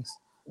 Zoom meetings.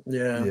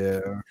 Yeah.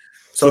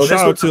 So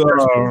shout out to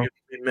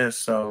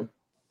so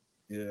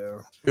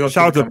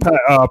shout out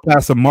to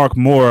Pastor Mark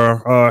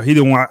Moore. He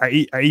didn't want.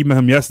 I emailed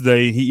him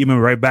yesterday. He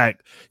emailed right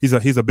back. He's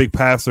a big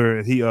pastor.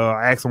 And he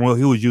asked him what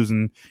he was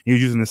using. He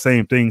was using the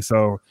same thing.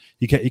 So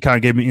he kind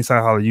of gave me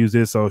insight how to use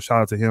this. So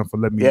shout out to him for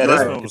letting me. Yeah,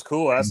 this one was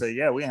cool. I said,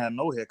 we had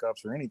no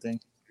hiccups or anything.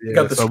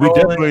 Yeah, so we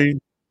definitely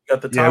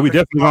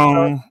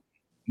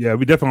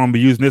gonna be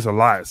using this a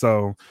lot.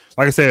 So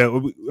like I said,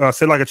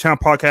 say like a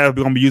champ podcast,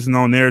 we're gonna be using it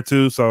on there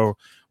too. So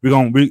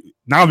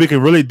now we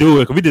can really do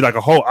it because we did like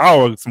a whole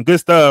hour, some good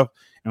stuff,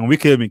 and we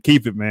couldn't even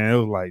keep it, man. It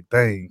was like,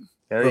 dang.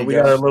 We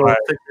got a little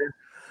thicker.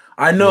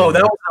 I know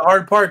that was the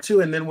hard part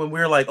too. And then when we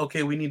were like,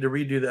 okay, we need to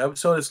redo the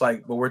episode, it's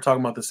like, but we're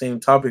talking about the same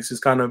topics.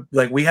 It's kind of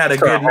like we had a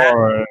good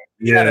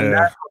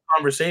natural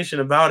conversation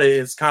about it.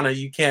 It's kind of,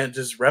 you can't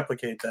just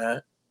replicate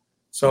that.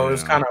 So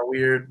it's kind of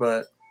weird,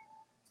 but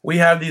we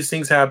have these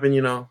things happen,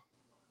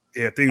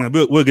 Yeah,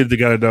 we'll get it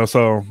together though.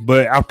 So,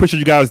 but I appreciate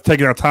you guys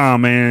taking our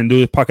time, man, and do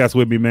this podcast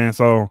with me, man.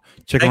 So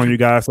checking on you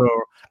guys. So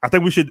I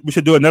think we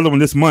should do another one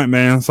this month,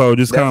 man. So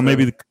just kind of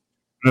maybe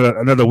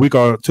another week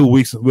or 2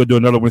 weeks, we'll do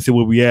another one, see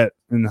where we at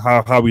and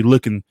how we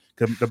looking.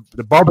 Cause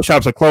the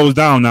barbershops are closed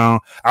down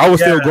now. I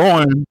was still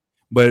going,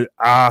 but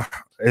I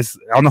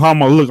don't know how I'm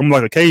gonna look. I'm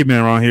like a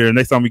caveman around here.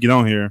 Next time we get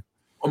on here.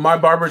 Well, my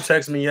barber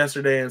texted me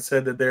yesterday and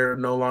said that they're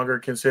no longer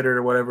considered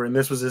or whatever, and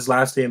this was his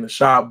last day in the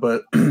shop.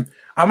 But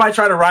I might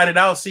try to ride it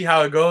out, see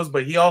how it goes.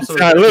 But he also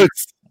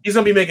he's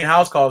gonna be making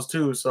house calls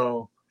too.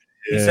 So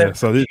he said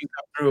so he can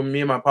come through.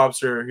 Me and my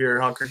pops are here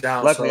hunkered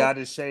down. Luckily, I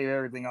just shave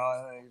everything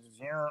off.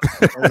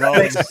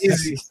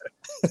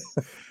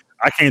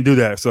 I can't do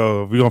that,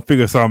 so we're gonna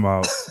figure something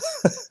out.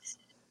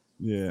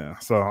 Yeah.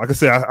 So like I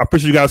said, I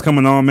appreciate you guys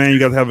coming on, man. You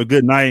guys have a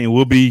good night, and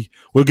we'll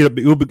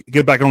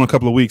get back on in a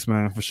couple of weeks,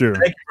 man, for sure.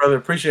 Thank you, brother.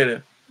 Appreciate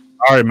it.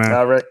 All right, man.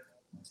 All right.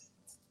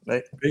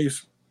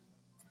 Peace.